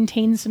of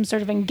maintains some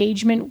sort of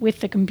engagement with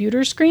the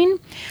computer screen.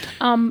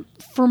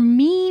 For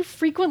me,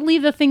 frequently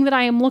the thing that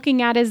I am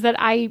looking at is that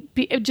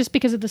just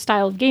because of the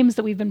style of games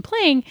that we've been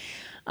playing,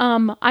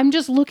 I'm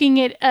just looking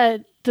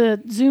at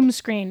the Zoom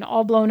screen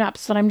all blown up,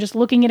 so that I'm just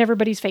looking at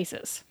everybody's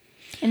faces.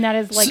 And that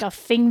is like a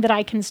thing that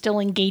I can still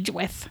engage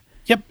with.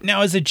 Yep.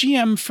 Now, as a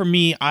GM, for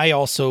me, I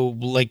also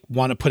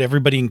want to put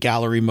everybody in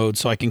gallery mode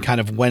so I can kind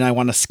of, when I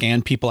want to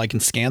scan people, I can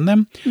scan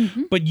them.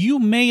 Mm-hmm. But you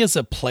may, as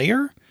a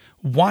player,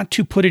 want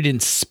to put it in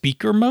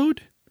speaker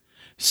mode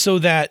so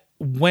that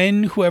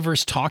when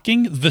whoever's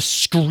talking, the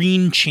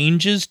screen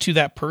changes to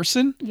that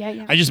person.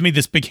 Yeah. I just made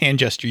this big hand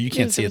gesture. You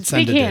can't see it.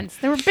 Big hands.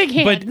 There were big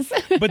hands.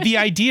 But the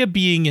idea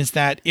being is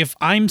that if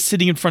I'm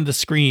sitting in front of the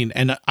screen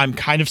and I'm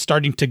kind of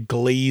starting to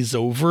glaze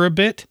over a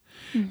bit,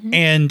 mm-hmm.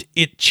 and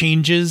it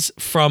changes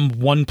from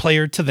one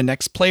player to the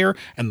next player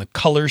and the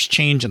colors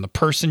change and the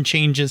person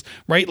changes,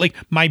 right? Like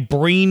my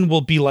brain will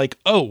be like,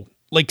 oh,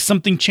 like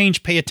something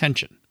changed, pay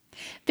attention.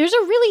 There's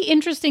a really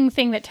interesting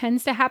thing that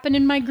tends to happen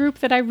in my group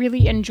that I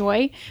really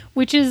enjoy,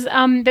 which is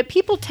that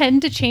people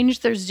tend to change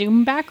their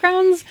Zoom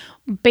backgrounds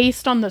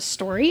based on the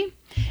story.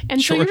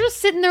 And so you're just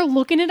sitting there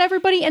looking at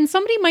everybody and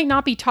somebody might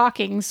not be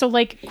talking. So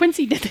like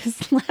Quincy did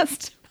this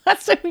last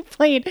time we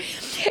played.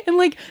 And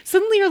like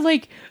suddenly you're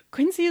like,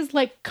 Quincy is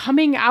like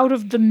coming out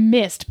of the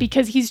mist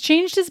because he's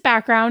changed his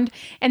background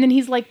and then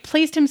he's like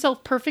placed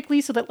himself perfectly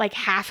so that like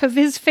half of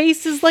his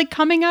face is like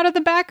coming out of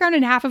the background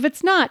and half of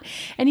it's not.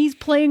 And he's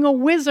playing a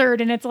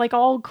wizard and it's like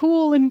all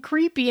cool and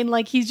creepy and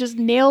like he's just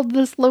nailed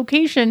this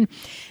location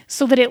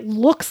so that it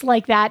looks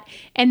like that.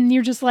 And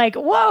you're just like,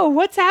 whoa,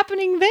 what's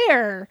happening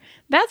there?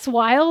 That's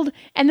wild.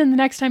 And then the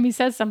next time he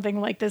says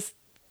something like this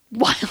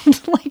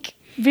wild, like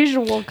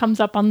visual comes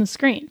up on the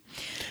screen.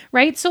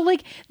 Right? So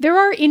like there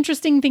are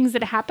interesting things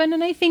that happen.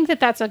 And I think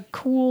that that's a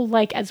cool,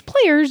 like as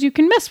players, you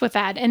can mess with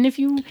that. And if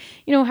you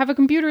have a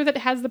computer that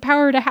has the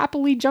power to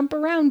happily jump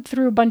around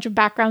through a bunch of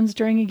backgrounds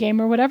during a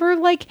game or whatever,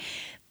 like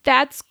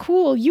that's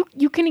cool.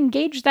 You can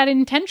engage that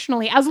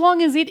intentionally as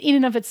long as it in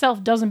and of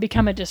itself doesn't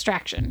become a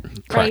distraction.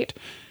 Correct. Right?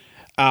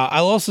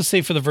 I'll also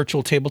say for the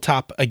virtual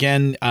tabletop,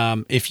 again,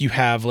 if you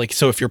have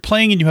if you're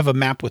playing and you have a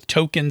map with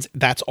tokens,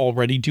 that's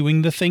already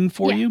doing the thing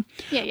for you.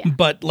 Yeah.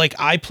 But like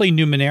I play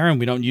Numenera and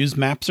we don't use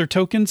maps or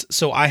tokens.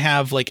 So I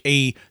have like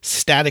a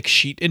static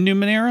sheet in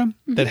Numenera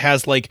mm-hmm. that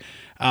has like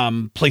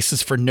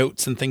places for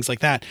notes and things like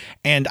that.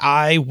 And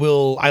I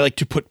like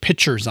to put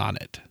pictures on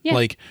it. Yeah.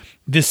 Like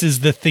this is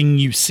the thing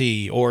you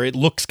see, or it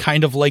looks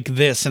kind of like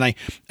this. And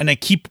I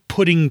keep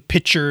putting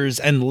pictures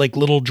and like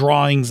little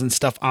drawings and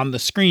stuff on the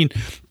screen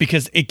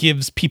because it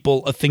gives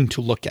people a thing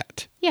to look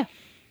at. Yeah.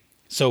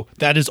 So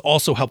that is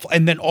also helpful.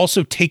 And then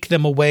also take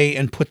them away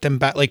and put them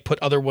back, like put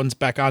other ones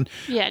back on.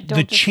 Yeah.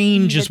 The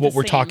change is what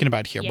we're talking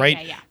about here,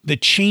 right? Yeah. The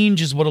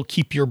change is what'll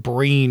keep your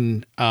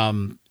brain,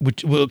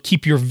 which will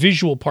keep your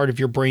visual part of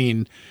your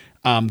brain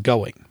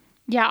going.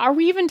 Yeah. Are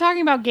we even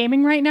talking about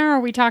gaming right now? Or are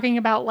we talking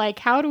about like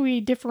how do we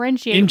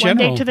differentiate in one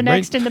general, day to the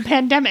next in the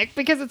pandemic?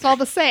 Because it's all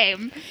the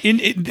same.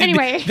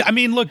 Anyway. I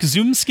mean, look,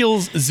 Zoom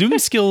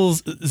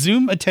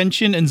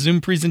attention and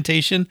Zoom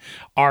presentation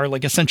are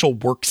like essential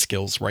work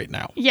skills right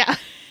now. Yeah.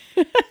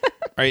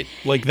 Right?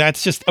 Like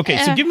that's just okay.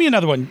 So give me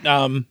another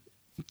one.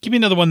 Give me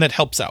another one that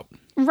helps out.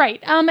 Right.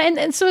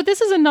 And so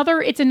this is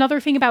another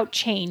thing about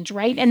change,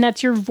 right? And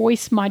that's your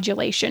voice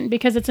modulation,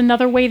 because it's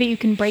another way that you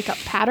can break up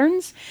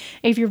patterns.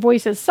 If your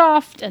voice is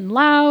soft and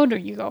loud, or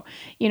you go,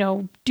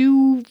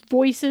 do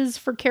voices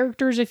for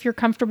characters if you're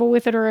comfortable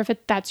with it, or if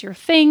that's your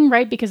thing,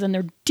 right? Because then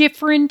they're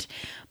different.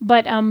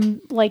 But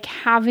like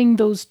having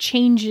those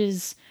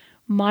changes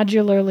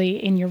modularly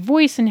in your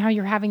voice and how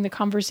you're having the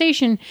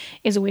conversation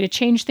is a way to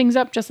change things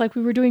up, just like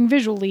we were doing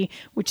visually,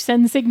 which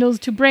sends signals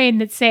to brain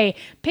that say,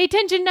 pay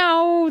attention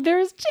now,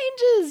 there's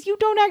changes. You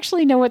don't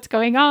actually know what's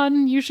going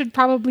on. You should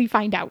probably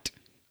find out.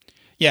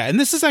 Yeah, and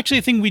this is actually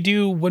a thing we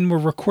do when we're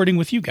recording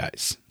with you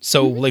guys.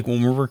 So like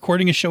when we're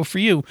recording a show for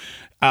you,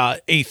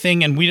 a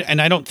thing,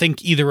 and I don't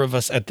think either of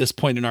us at this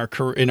point in our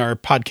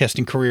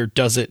podcasting career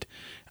does it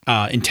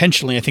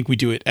intentionally. I think we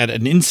do it at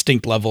an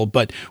instinct level,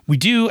 but we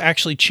do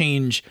actually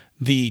change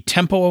the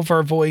tempo of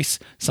our voice.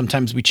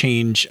 Sometimes we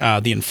change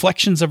the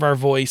inflections of our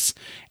voice,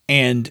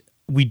 and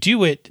we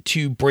do it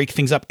to break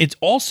things up. It's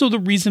also the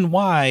reason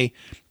why,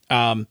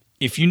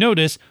 if you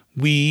notice,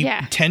 we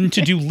tend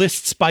to do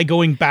lists by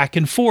going back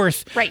and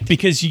forth, right?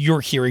 Because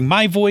you're hearing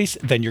my voice,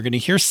 then you're going to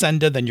hear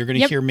Senda, then you're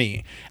going to hear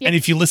me. Yep. And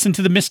if you listen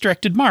to the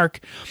Misdirected Mark,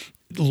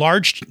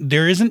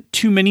 there isn't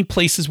too many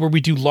places where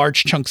we do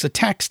large chunks of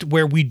text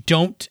where we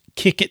don't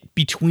kick it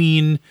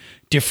between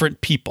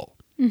different people.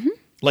 Mm-hmm.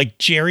 Like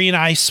Jerry and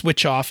I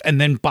switch off, and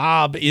then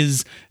Bob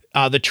is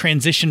the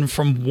transition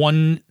from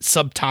one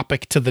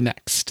subtopic to the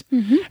next.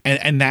 Mm-hmm.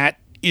 And that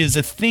is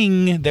a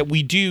thing that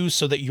we do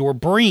so that your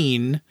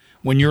brain,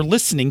 when you're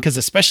listening, because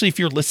especially if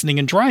you're listening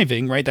and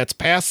driving, right, that's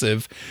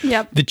passive,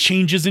 the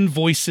changes in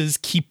voices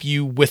keep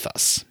you with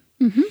us.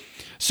 Mm-hmm.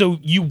 So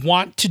you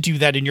want to do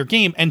that in your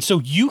game. And so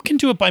you can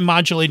do it by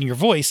modulating your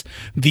voice.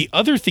 The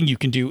other thing you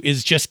can do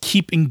is just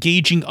keep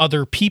engaging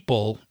other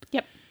people.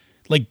 Yep.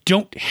 Like,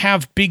 don't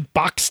have big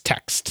box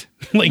text.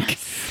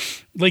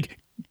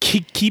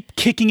 Keep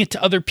kicking it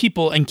to other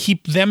people and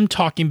keep them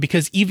talking,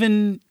 because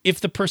even if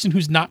the person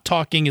who's not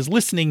talking is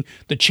listening,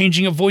 the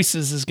changing of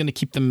voices is going to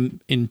keep them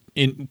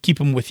keep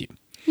them with you.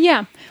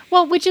 Yeah.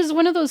 Well, which is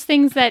one of those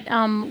things that,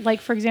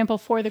 like, for example,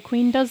 For the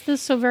Queen does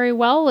this so very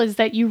well, is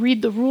that you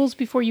read the rules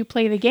before you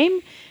play the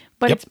game,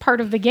 but it's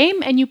part of the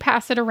game, and you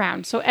pass it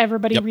around. So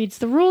everybody reads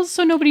the rules,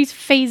 so nobody's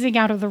phasing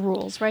out of the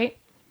rules, right?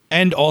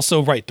 And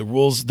also, right, the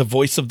rules, the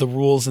voice of the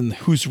rules and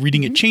who's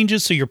reading it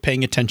changes, so you're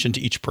paying attention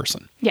to each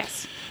person.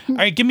 Yes. All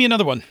right, give me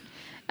another one.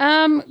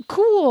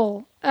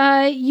 Cool.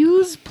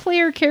 Use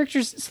player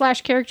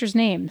characters/characters'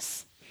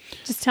 names.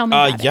 Just tell me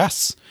about it.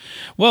 Yes.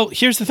 Well,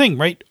 here's the thing,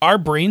 right? Our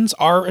brains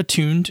are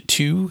attuned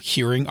to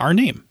hearing our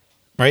name,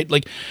 right?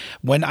 Like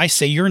when I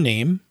say your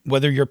name,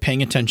 whether you're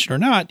paying attention or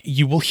not,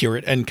 you will hear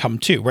it and come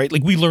to, right?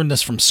 Like we learned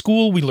this from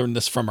school. We learned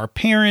this from our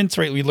parents,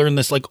 right? We learned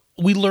this,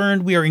 we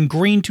are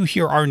ingrained to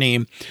hear our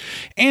name.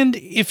 And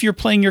if you're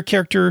playing your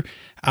character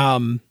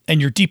and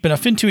you're deep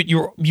enough into it,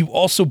 you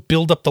also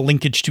build up the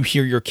linkage to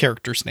hear your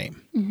character's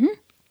name. Mm-hmm.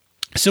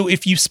 So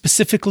if you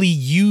specifically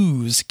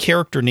use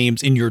character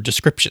names in your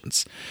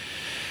descriptions,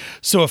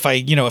 so if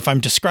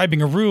I'm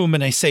describing a room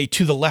and I say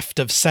to the left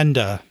of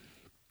Senda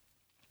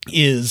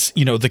is,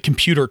 the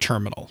computer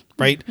terminal,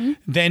 right? Mm-hmm.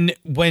 Then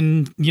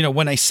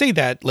when I say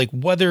that, like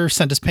whether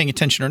Senda's paying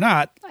attention or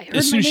not,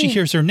 as soon as she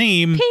hears her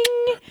name,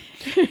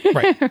 ping,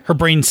 right, her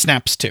brain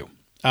snaps too.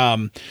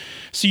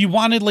 So you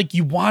want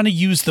to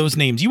use those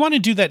names. You want to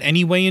do that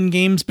anyway in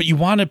games, but you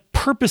want to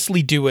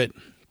purposely do it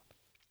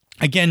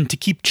again to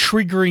keep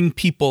triggering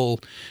people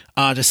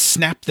to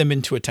snap them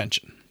into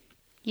attention.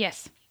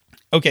 Yes.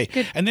 Okay.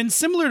 Good. And then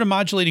similar to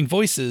modulating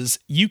voices,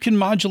 you can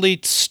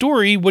modulate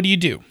story. What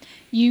do?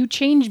 You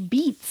change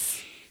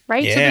beats,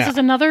 right? Yeah. So this is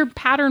another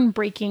pattern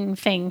breaking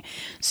thing.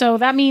 So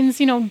that means,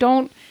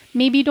 don't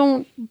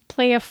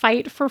play a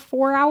fight for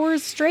 4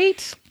 hours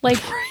straight. Like,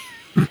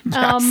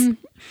 yes.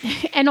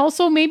 And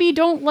also maybe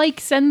don't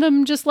send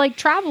them just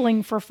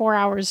traveling for 4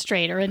 hours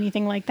straight or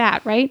anything like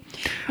that, right?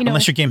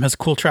 Unless your game has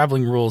cool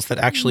traveling rules that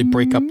actually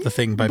break up the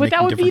thing by making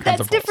different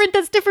kinds of rules.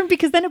 That's different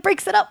because then it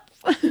breaks it up.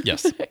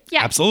 Yes.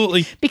 Yeah.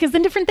 Absolutely. Because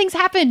then different things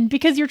happen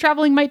because your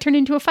traveling might turn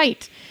into a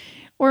fight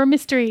or a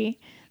mystery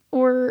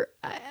or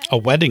a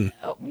wedding.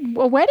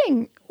 A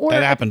wedding. Or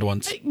that happened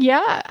once.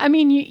 Yeah. I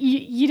mean,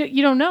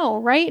 you don't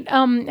know, right?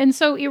 And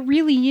so it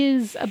really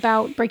is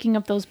about breaking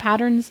up those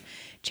patterns,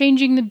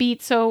 changing the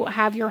beats. So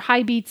have your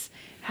high beats,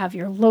 have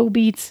your low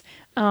beats,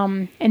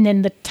 and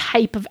then the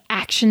type of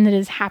action that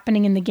is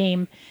happening in the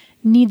game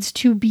needs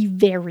to be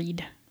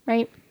varied,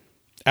 right?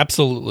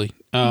 Absolutely.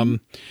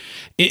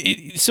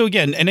 So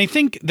again, and I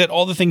think that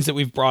all the things that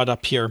we've brought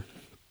up here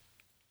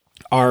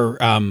are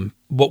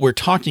what we're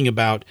talking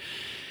about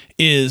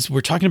is we're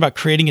talking about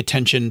creating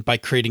attention by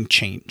creating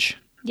change.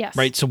 Yes.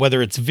 Right. So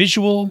whether it's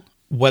visual,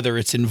 whether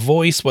it's in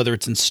voice, whether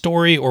it's in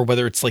story, or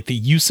whether it's the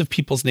use of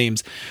people's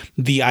names,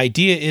 the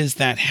idea is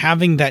that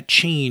having that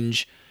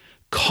change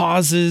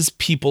causes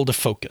people to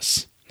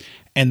focus.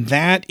 And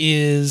that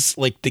is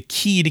the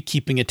key to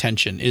keeping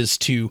attention is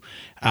to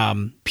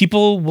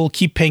people will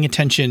keep paying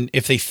attention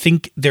if they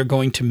think they're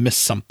going to miss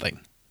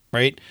something.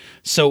 right?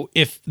 So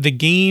if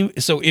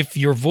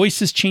your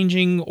voice is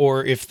changing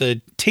or if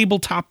the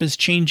tabletop is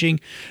changing,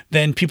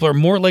 then people are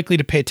more likely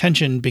to pay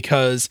attention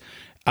because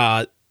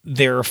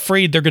they're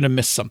afraid they're going to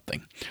miss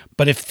something.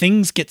 But if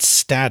things get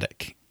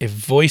static, if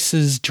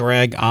voices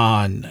drag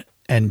on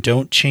and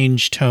don't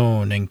change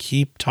tone and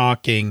keep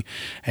talking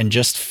and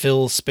just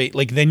fill space,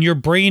 like then your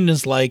brain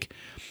is like,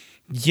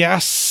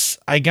 yes,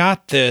 I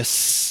got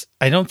this.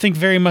 I don't think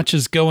very much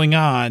is going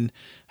on.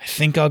 I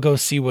think I'll go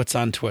see what's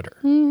on Twitter.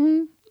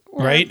 Mm-hmm.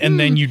 Right? And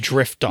then you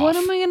drift off. What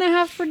am I going to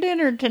have for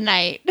dinner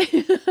tonight?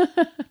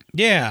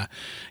 Yeah.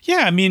 Yeah.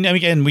 I mean,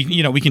 again,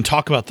 we can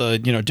talk about the,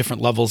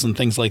 different levels and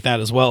things like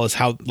that, as well as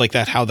how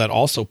that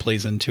also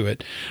plays into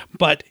it.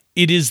 But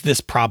it is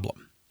this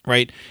problem,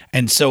 right?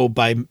 And so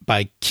by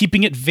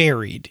keeping it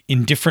varied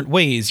in different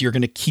ways, you're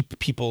going to keep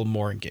people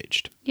more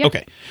engaged. Yep.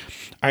 Okay.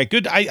 All right,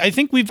 good. I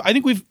think we've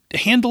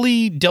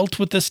handily dealt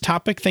with this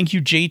topic. Thank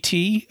you,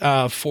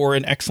 JT, for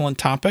an excellent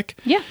topic.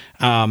 Yeah.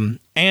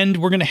 And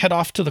we're going to head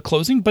off to the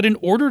closing. But in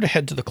order to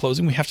head to the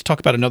closing, we have to talk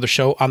about another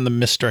show on the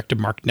Misdirected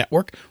Mark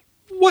Network.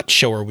 What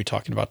show are we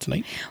talking about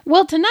tonight?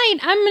 Well, tonight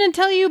I'm going to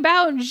tell you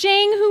about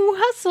Zhang Hu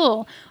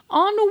Hustle,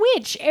 on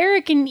which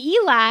Eric and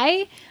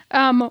Eli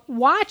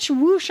watch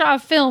wuxia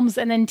films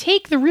and then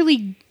take the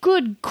really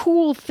good,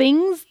 cool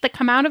things that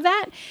come out of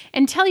that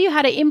and tell you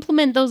how to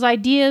implement those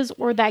ideas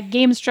or that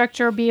game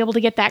structure, be able to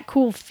get that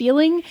cool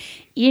feeling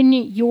in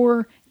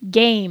your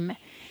game.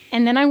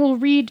 And then I will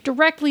read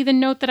directly the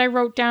note that I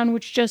wrote down,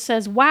 which just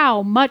says,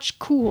 wow, much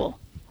cool.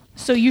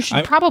 So you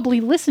should probably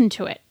listen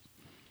to it.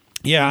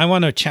 Yeah, I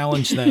want to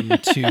challenge them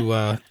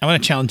to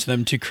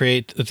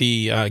create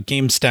the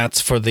game stats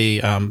for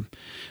the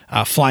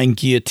flying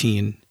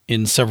guillotine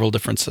in several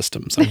different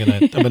systems. I'm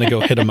gonna go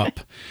hit them up.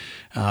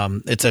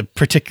 It's a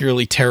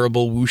particularly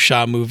terrible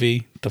wuxia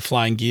movie, The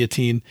Flying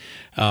Guillotine,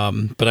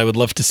 but I would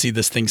love to see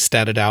this thing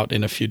statted out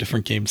in a few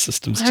different game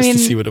systems to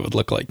see what it would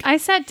look like. I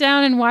sat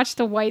down and watched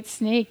The White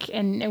Snake,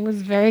 and it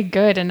was very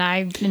good, and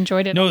I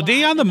enjoyed it. No,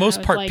 they on the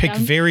most part pick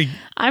very...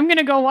 I'm going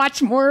to go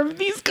watch more of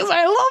these because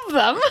I love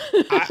them.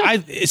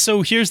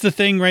 So here's the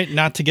thing, right?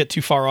 Not to get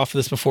too far off of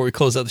this before we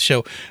close out the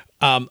show.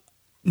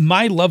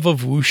 My love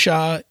of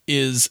wuxia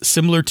is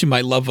similar to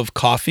my love of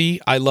coffee.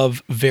 I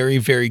love very,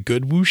 very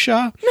good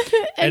wuxia.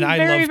 and I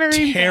love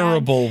very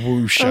terrible bad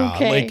wuxia.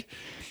 Okay. Like,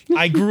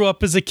 I grew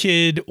up as a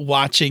kid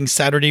watching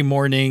Saturday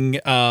morning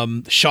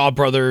Shaw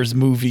Brothers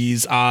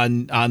movies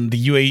on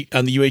the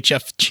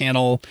UHF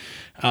channel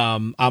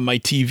on my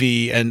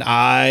TV, and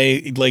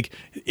I like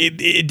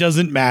it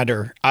doesn't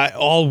matter.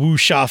 All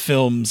wuxia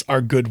films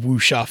are good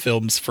wuxia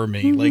films for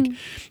me. Mm-hmm. Like,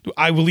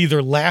 I will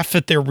either laugh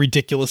at their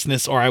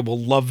ridiculousness or I will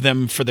love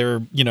them for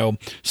their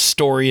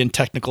story and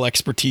technical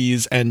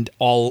expertise, and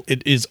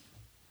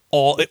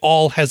it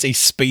all has a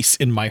space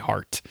in my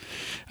heart.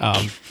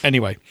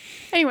 Anyway,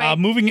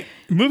 moving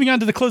on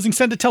to the closing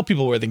sentence. Tell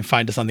people where they can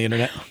find us on the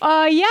internet.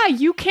 Yeah,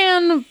 you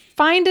can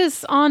find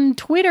us on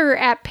Twitter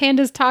at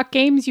Pandas Talk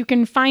Games. You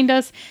can find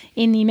us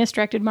in the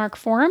Misdirected Mark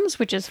forums,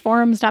 which is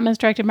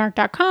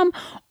forums.misdirectedmark.com,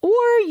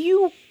 or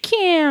you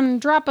can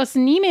drop us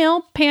an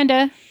email,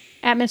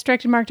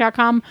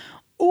 panda@misdirectedmark.com,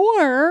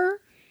 or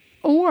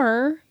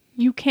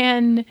you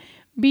can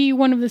be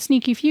one of the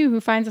sneaky few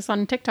who finds us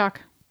on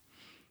TikTok.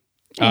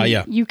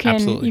 Yeah,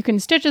 absolutely. You can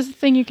stitch us a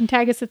thing. You can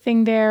tag us a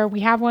thing there.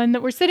 We have one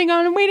that we're sitting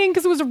on and waiting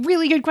because it was a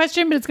really good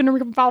question, but it's going to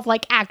involve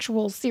like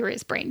actual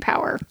serious brain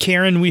power.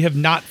 Karen, we have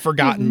not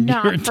forgotten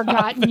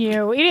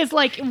you. It is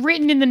like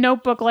written in the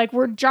notebook. Like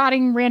we're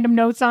jotting random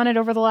notes on it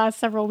over the last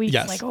several weeks.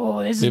 Yes. Like,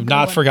 oh, this is We've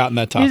not forgotten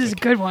that topic. This is a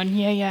good one.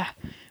 Yeah.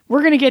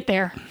 We're going to get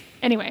there.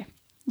 Anyway.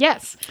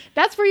 Yes,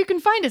 that's where you can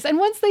find us. And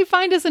once they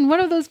find us in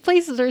one of those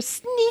places or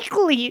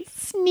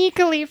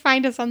sneakily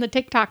find us on the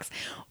TikToks,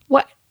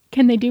 what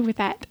can they do with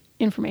that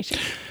information?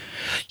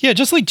 Yeah,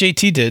 just like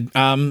JT did,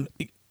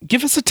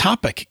 give us a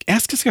topic,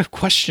 ask us a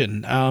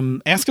question,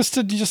 ask us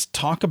to just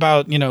talk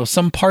about,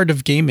 some part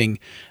of gaming.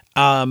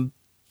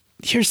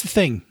 Here's the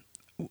thing.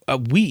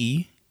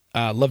 We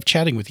love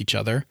chatting with each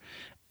other,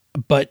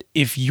 but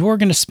if you're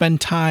going to spend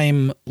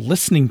time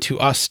listening to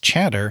us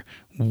chatter,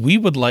 we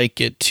would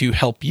like it to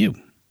help you.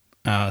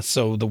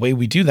 So the way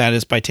we do that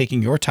is by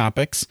taking your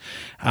topics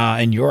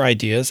and your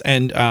ideas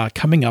and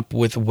coming up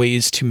with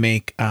ways to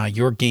make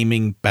your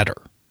gaming better.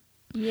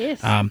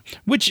 Yes.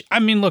 Which, I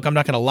mean, look, I'm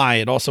not going to lie.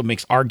 It also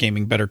makes our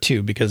gaming better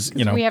too, because,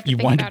 you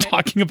wind up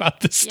talking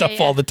about this stuff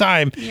all the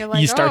time.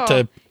 Like, you start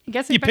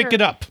pick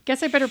it up.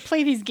 Guess I better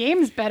play these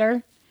games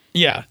better.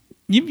 Yeah.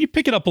 You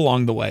pick it up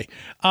along the way.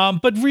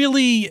 But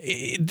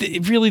really,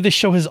 this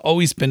show has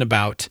always been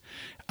about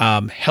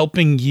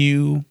helping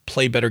you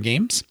play better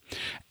games.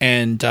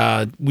 And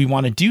we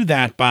want to do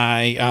that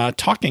by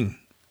talking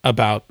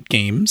about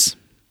games.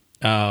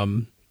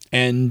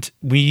 And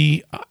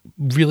we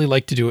really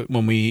like to do it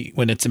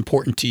when it's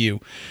important to you.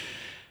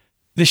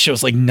 This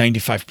show's like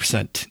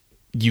 95%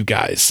 you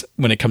guys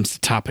when it comes to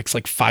topics,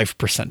 like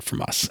 5%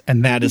 from us.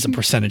 And that is a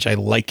percentage I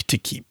like to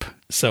keep.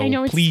 So I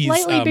know please,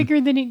 it's slightly bigger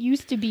than it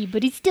used to be,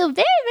 but it's still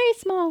very, very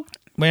small.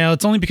 Well,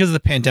 it's only because of the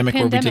pandemic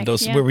where we did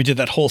those, where we did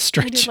that whole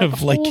stretch of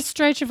whole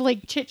stretch of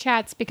like chit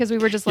chats because we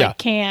were just like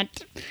can't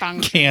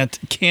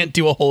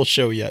do a whole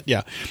show yet.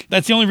 Yeah,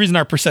 that's the only reason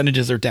our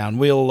percentages are down.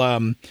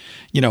 We'll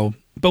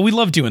but we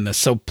love doing this,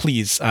 so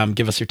please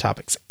give us your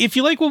topics. If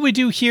you like what we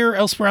do here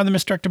elsewhere on the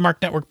Misdirected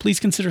Mark Network, please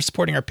consider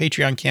supporting our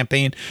Patreon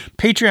campaign,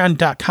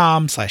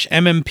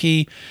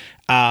 patreon.com/MMP.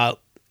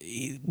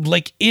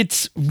 Like,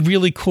 it's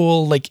really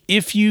cool. Like,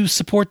 if you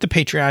support the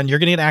Patreon, you're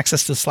going to get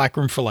access to Slack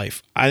Room for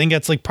Life. I think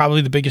that's like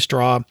probably the biggest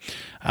draw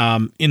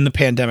in the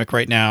pandemic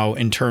right now,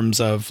 in terms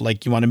of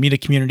like, you want to meet a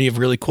community of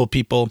really cool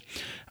people,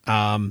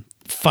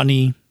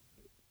 funny,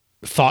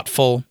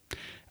 thoughtful,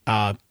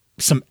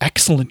 some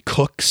excellent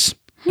cooks,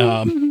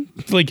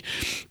 like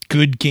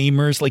good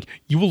gamers. Like,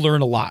 you will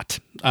learn a lot.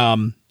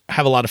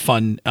 Have a lot of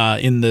fun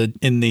in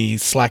the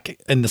Slack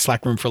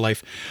Room for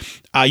Life.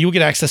 You will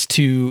get access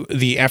to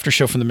the after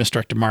show from the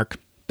Misdirected Mark.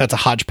 That's a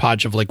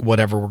hodgepodge of like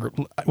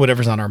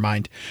whatever's on our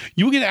mind.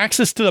 You will get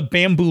access to the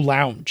Bamboo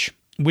Lounge,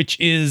 which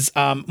is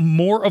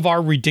more of our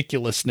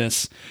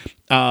ridiculousness.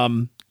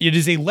 It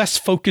is a less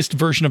focused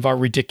version of our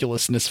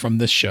ridiculousness from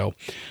this show,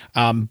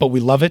 but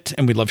we love it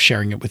and we love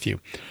sharing it with you.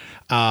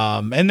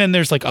 And then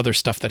there's like other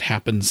stuff that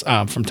happens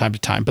from time to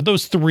time, but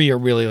those three are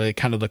really like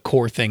kind of the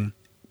core thing.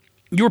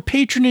 Your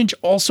patronage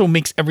also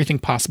makes everything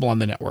possible on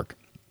the network.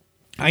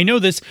 I know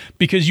this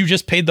because you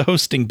just paid the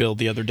hosting bill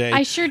the other day.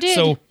 I sure did.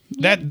 So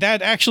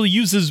that actually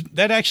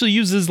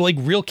uses like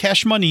real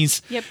cash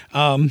monies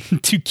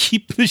to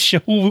keep the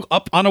show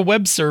up on a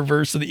web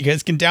server so that you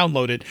guys can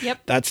download it.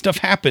 Yep. That stuff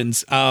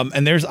happens.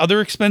 And there's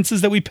other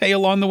expenses that we pay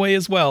along the way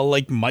as well,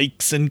 like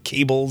mics and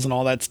cables and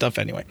all that stuff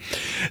anyway.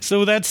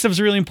 So that stuff's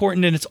really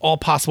important, and it's all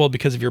possible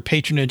because of your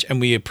patronage,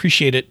 and we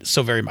appreciate it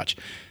so very much.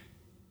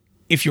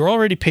 If you're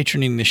already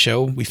patroning the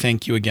show, we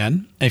thank you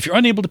again. And if you're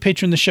unable to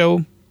patron the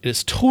show, it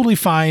is totally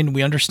fine.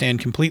 We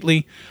understand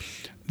completely.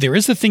 There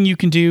is a thing you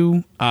can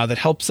do that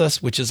helps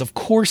us, which is, of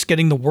course,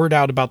 getting the word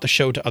out about the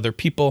show to other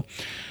people.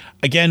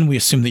 Again, we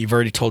assume that you've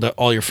already told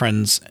all your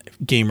friends,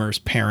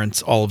 gamers,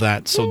 parents, all of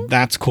that. So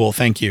that's cool.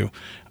 Thank you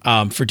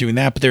for doing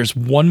that. But there's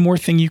one more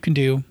thing you can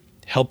do.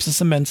 Helps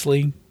us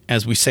immensely,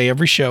 as we say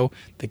every show,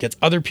 that gets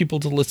other people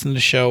to listen to the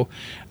show.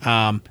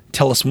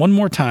 Tell us one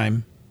more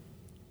time.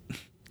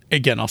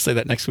 Again, I'll say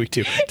that next week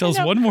too. Tell us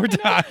one more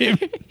time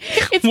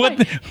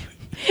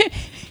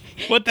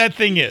what that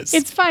thing is.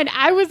 It's fine.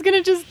 I was going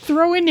to just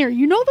throw in there.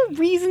 You know, the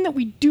reason that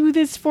we do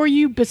this for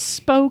you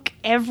bespoke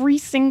every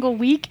single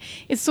week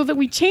is so that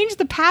we change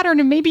the pattern,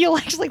 and maybe you'll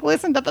actually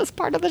listen to this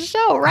part of the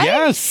show, right?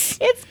 Yes.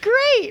 It's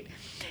great.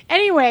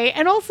 Anyway,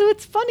 and also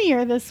it's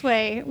funnier this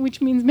way, which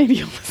means maybe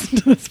you'll listen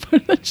to this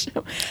part of the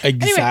show.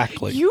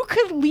 Exactly. Anyway, you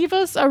could leave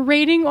us a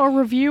rating or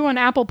review on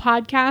Apple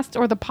Podcasts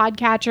or the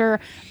podcatcher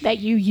that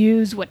you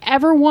use,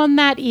 whatever one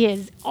that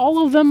is.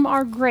 All of them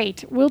are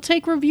great. We'll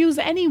take reviews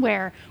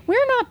anywhere.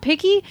 We're not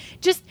picky.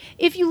 Just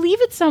if you leave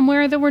it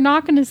somewhere that we're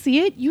not going to see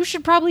it, you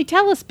should probably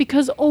tell us,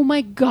 because, oh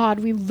my God,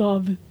 we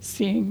love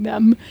seeing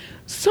them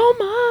so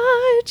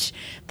much.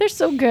 They're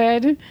so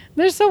good.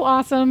 They're so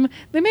awesome.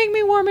 They make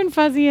me warm and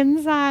fuzzy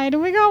inside.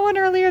 And we got one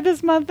earlier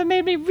this month that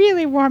made me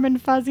really warm and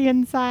fuzzy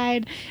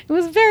inside. It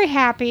was very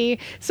happy.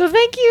 So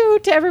thank you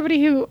to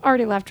everybody who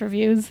already left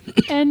reviews.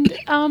 And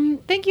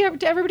thank you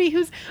to everybody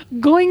who's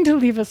going to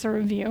leave us a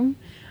review.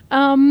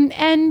 And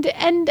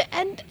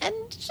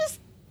just,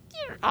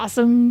 you're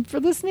awesome for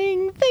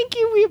listening. Thank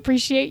you. We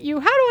appreciate you.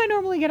 How do I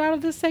normally get out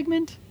of this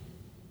segment?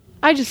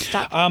 I just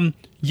stopped.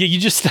 Yeah,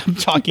 you just stop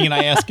talking and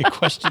I ask a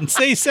question.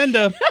 Say,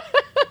 Senda,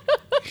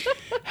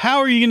 how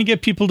are you going to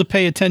get people to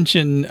pay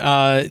attention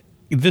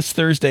this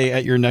Thursday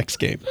at your next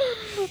game?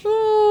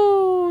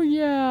 Oh,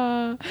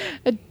 yeah.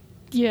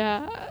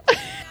 Yeah.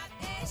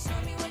 Show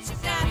me what you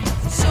got.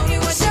 Show me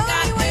what you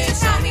got.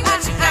 Show me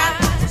what you got.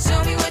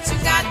 Show me what you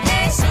got.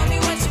 Show me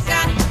what you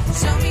got.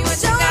 Show me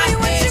what you got.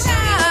 Show me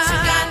what you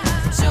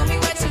got. Show me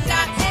what you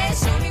got.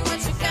 Show me what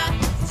you got.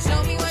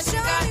 Show me what you got.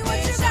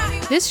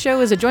 This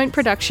show is a joint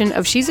production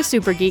of She's a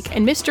Super Geek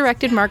and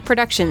Misdirected Mark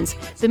Productions,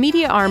 the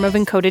media arm of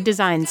Encoded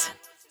Designs.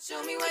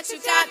 Show me what you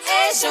got.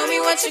 Show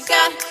me what you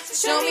got.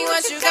 Show me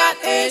what you got.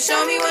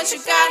 Show me what you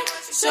got.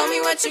 Show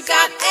me what you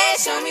got.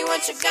 Show me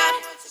what you got.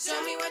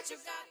 Show me what you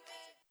got.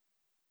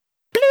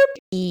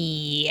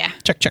 Yeah.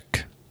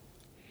 Check.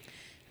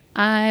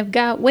 I've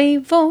got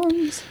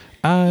waveforms.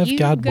 I've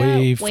got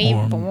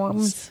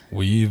waveforms.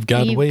 We've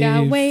got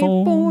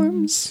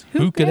waveforms.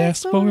 Who could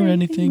ask for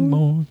anything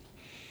more?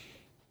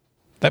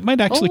 That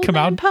might actually come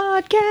out.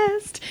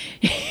 Podcast.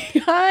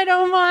 I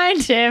don't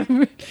mind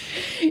him.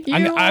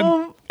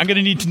 I'm going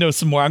to need to know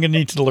some more. I'm going to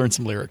need to learn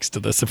some lyrics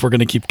to this if we're going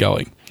to keep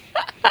going.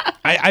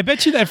 I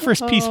bet you that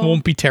first piece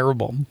won't be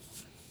terrible.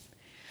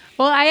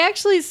 Well,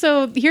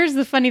 so here's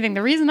the funny thing.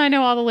 The reason I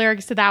know all the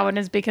lyrics to that one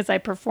is because I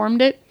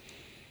performed it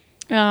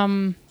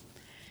on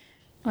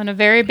a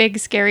very big,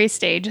 scary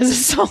stage as a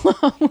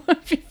solo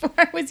before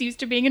I was used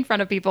to being in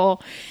front of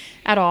people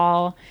at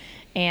all.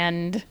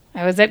 And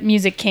I was at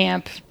music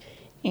camp.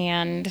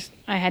 and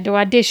I had to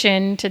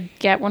audition to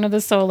get one of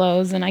the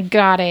solos, and I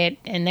got it.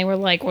 And they were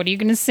like, "What are you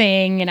going to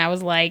sing?" And I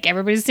was like,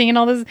 "Everybody's singing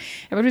all this.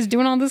 Everybody's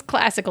doing all this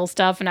classical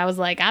stuff." And I was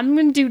like, "I'm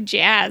going to do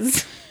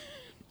jazz."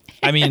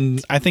 I mean,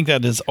 I think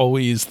that is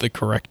always the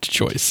correct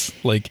choice.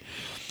 Like,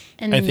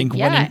 And I think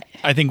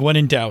when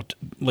in doubt,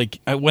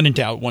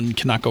 one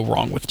cannot go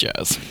wrong with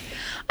jazz.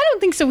 I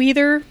don't think so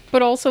either.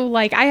 But also,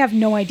 like, I have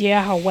no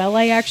idea how well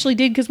I actually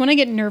did, because when I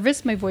get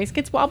nervous, my voice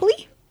gets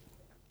wobbly.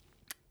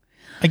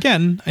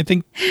 Again, I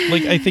think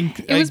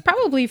It was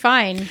probably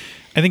fine.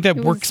 I think that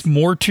works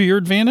more to your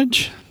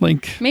advantage.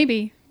 Like,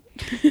 Maybe.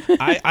 Ooh,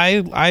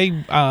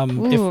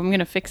 I'm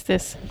gonna fix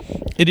this.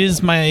 it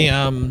is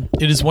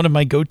one of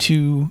my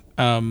go-to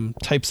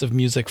types of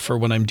music for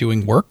when I'm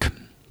doing work.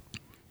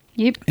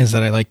 Yep. Is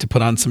that I like to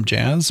put on some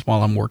jazz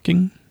while I'm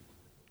working.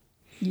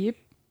 Yep.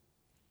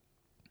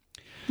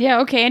 Yeah.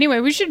 Okay. Anyway,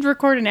 we should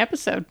record an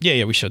episode.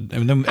 Yeah, we should,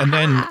 and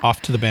then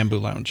off to the Bamboo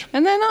Lounge.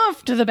 And then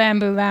off to the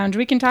Bamboo Lounge.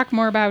 We can talk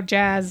more about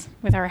jazz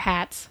with our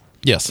hats.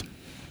 Yes.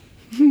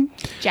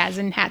 Jazz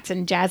and hats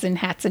and jazz and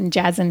hats and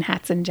jazz and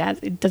hats and jazz.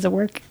 Does it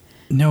work?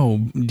 No.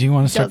 Do you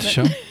want to start the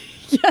show?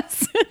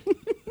 Yes.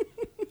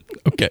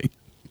 Okay.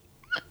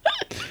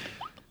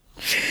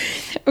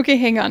 Okay,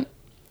 hang on.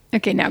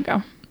 Okay, now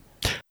go.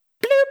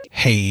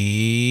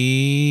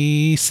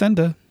 Hey,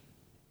 Senda.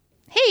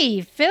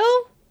 Hey, Phil.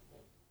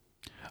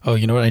 Oh,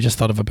 you know what? I just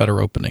thought of a better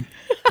opening.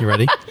 You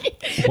ready?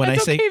 When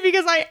That's okay,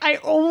 because I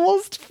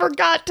almost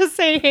forgot to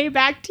say hey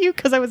back to you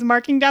because I was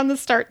marking down the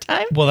start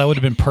time. Well, that would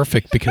have been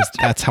perfect because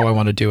that's how I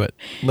want to do it.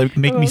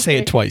 Make me say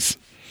it twice.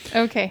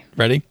 Okay.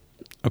 Ready?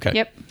 Okay.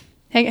 Yep.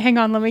 Hang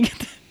on. Let me get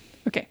that.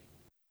 Okay.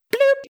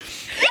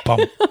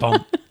 Bum,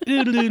 bum.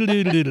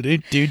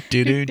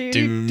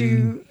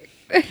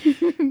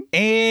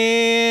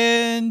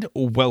 And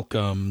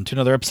welcome to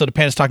another episode of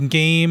Pandas Talking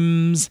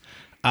Games.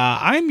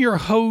 I'm your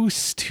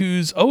host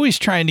who's always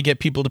trying to get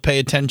people to pay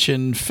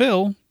attention,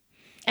 Phil.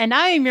 And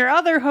I'm your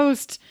other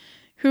host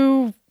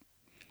who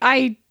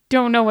I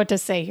don't know what to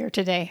say here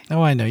today.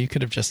 Oh, I know. You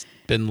could have just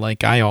been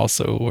like, I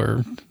also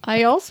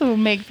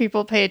make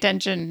people pay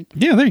attention.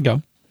 Yeah, there you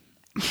go.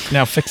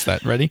 Now fix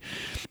that. Ready?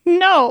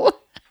 No.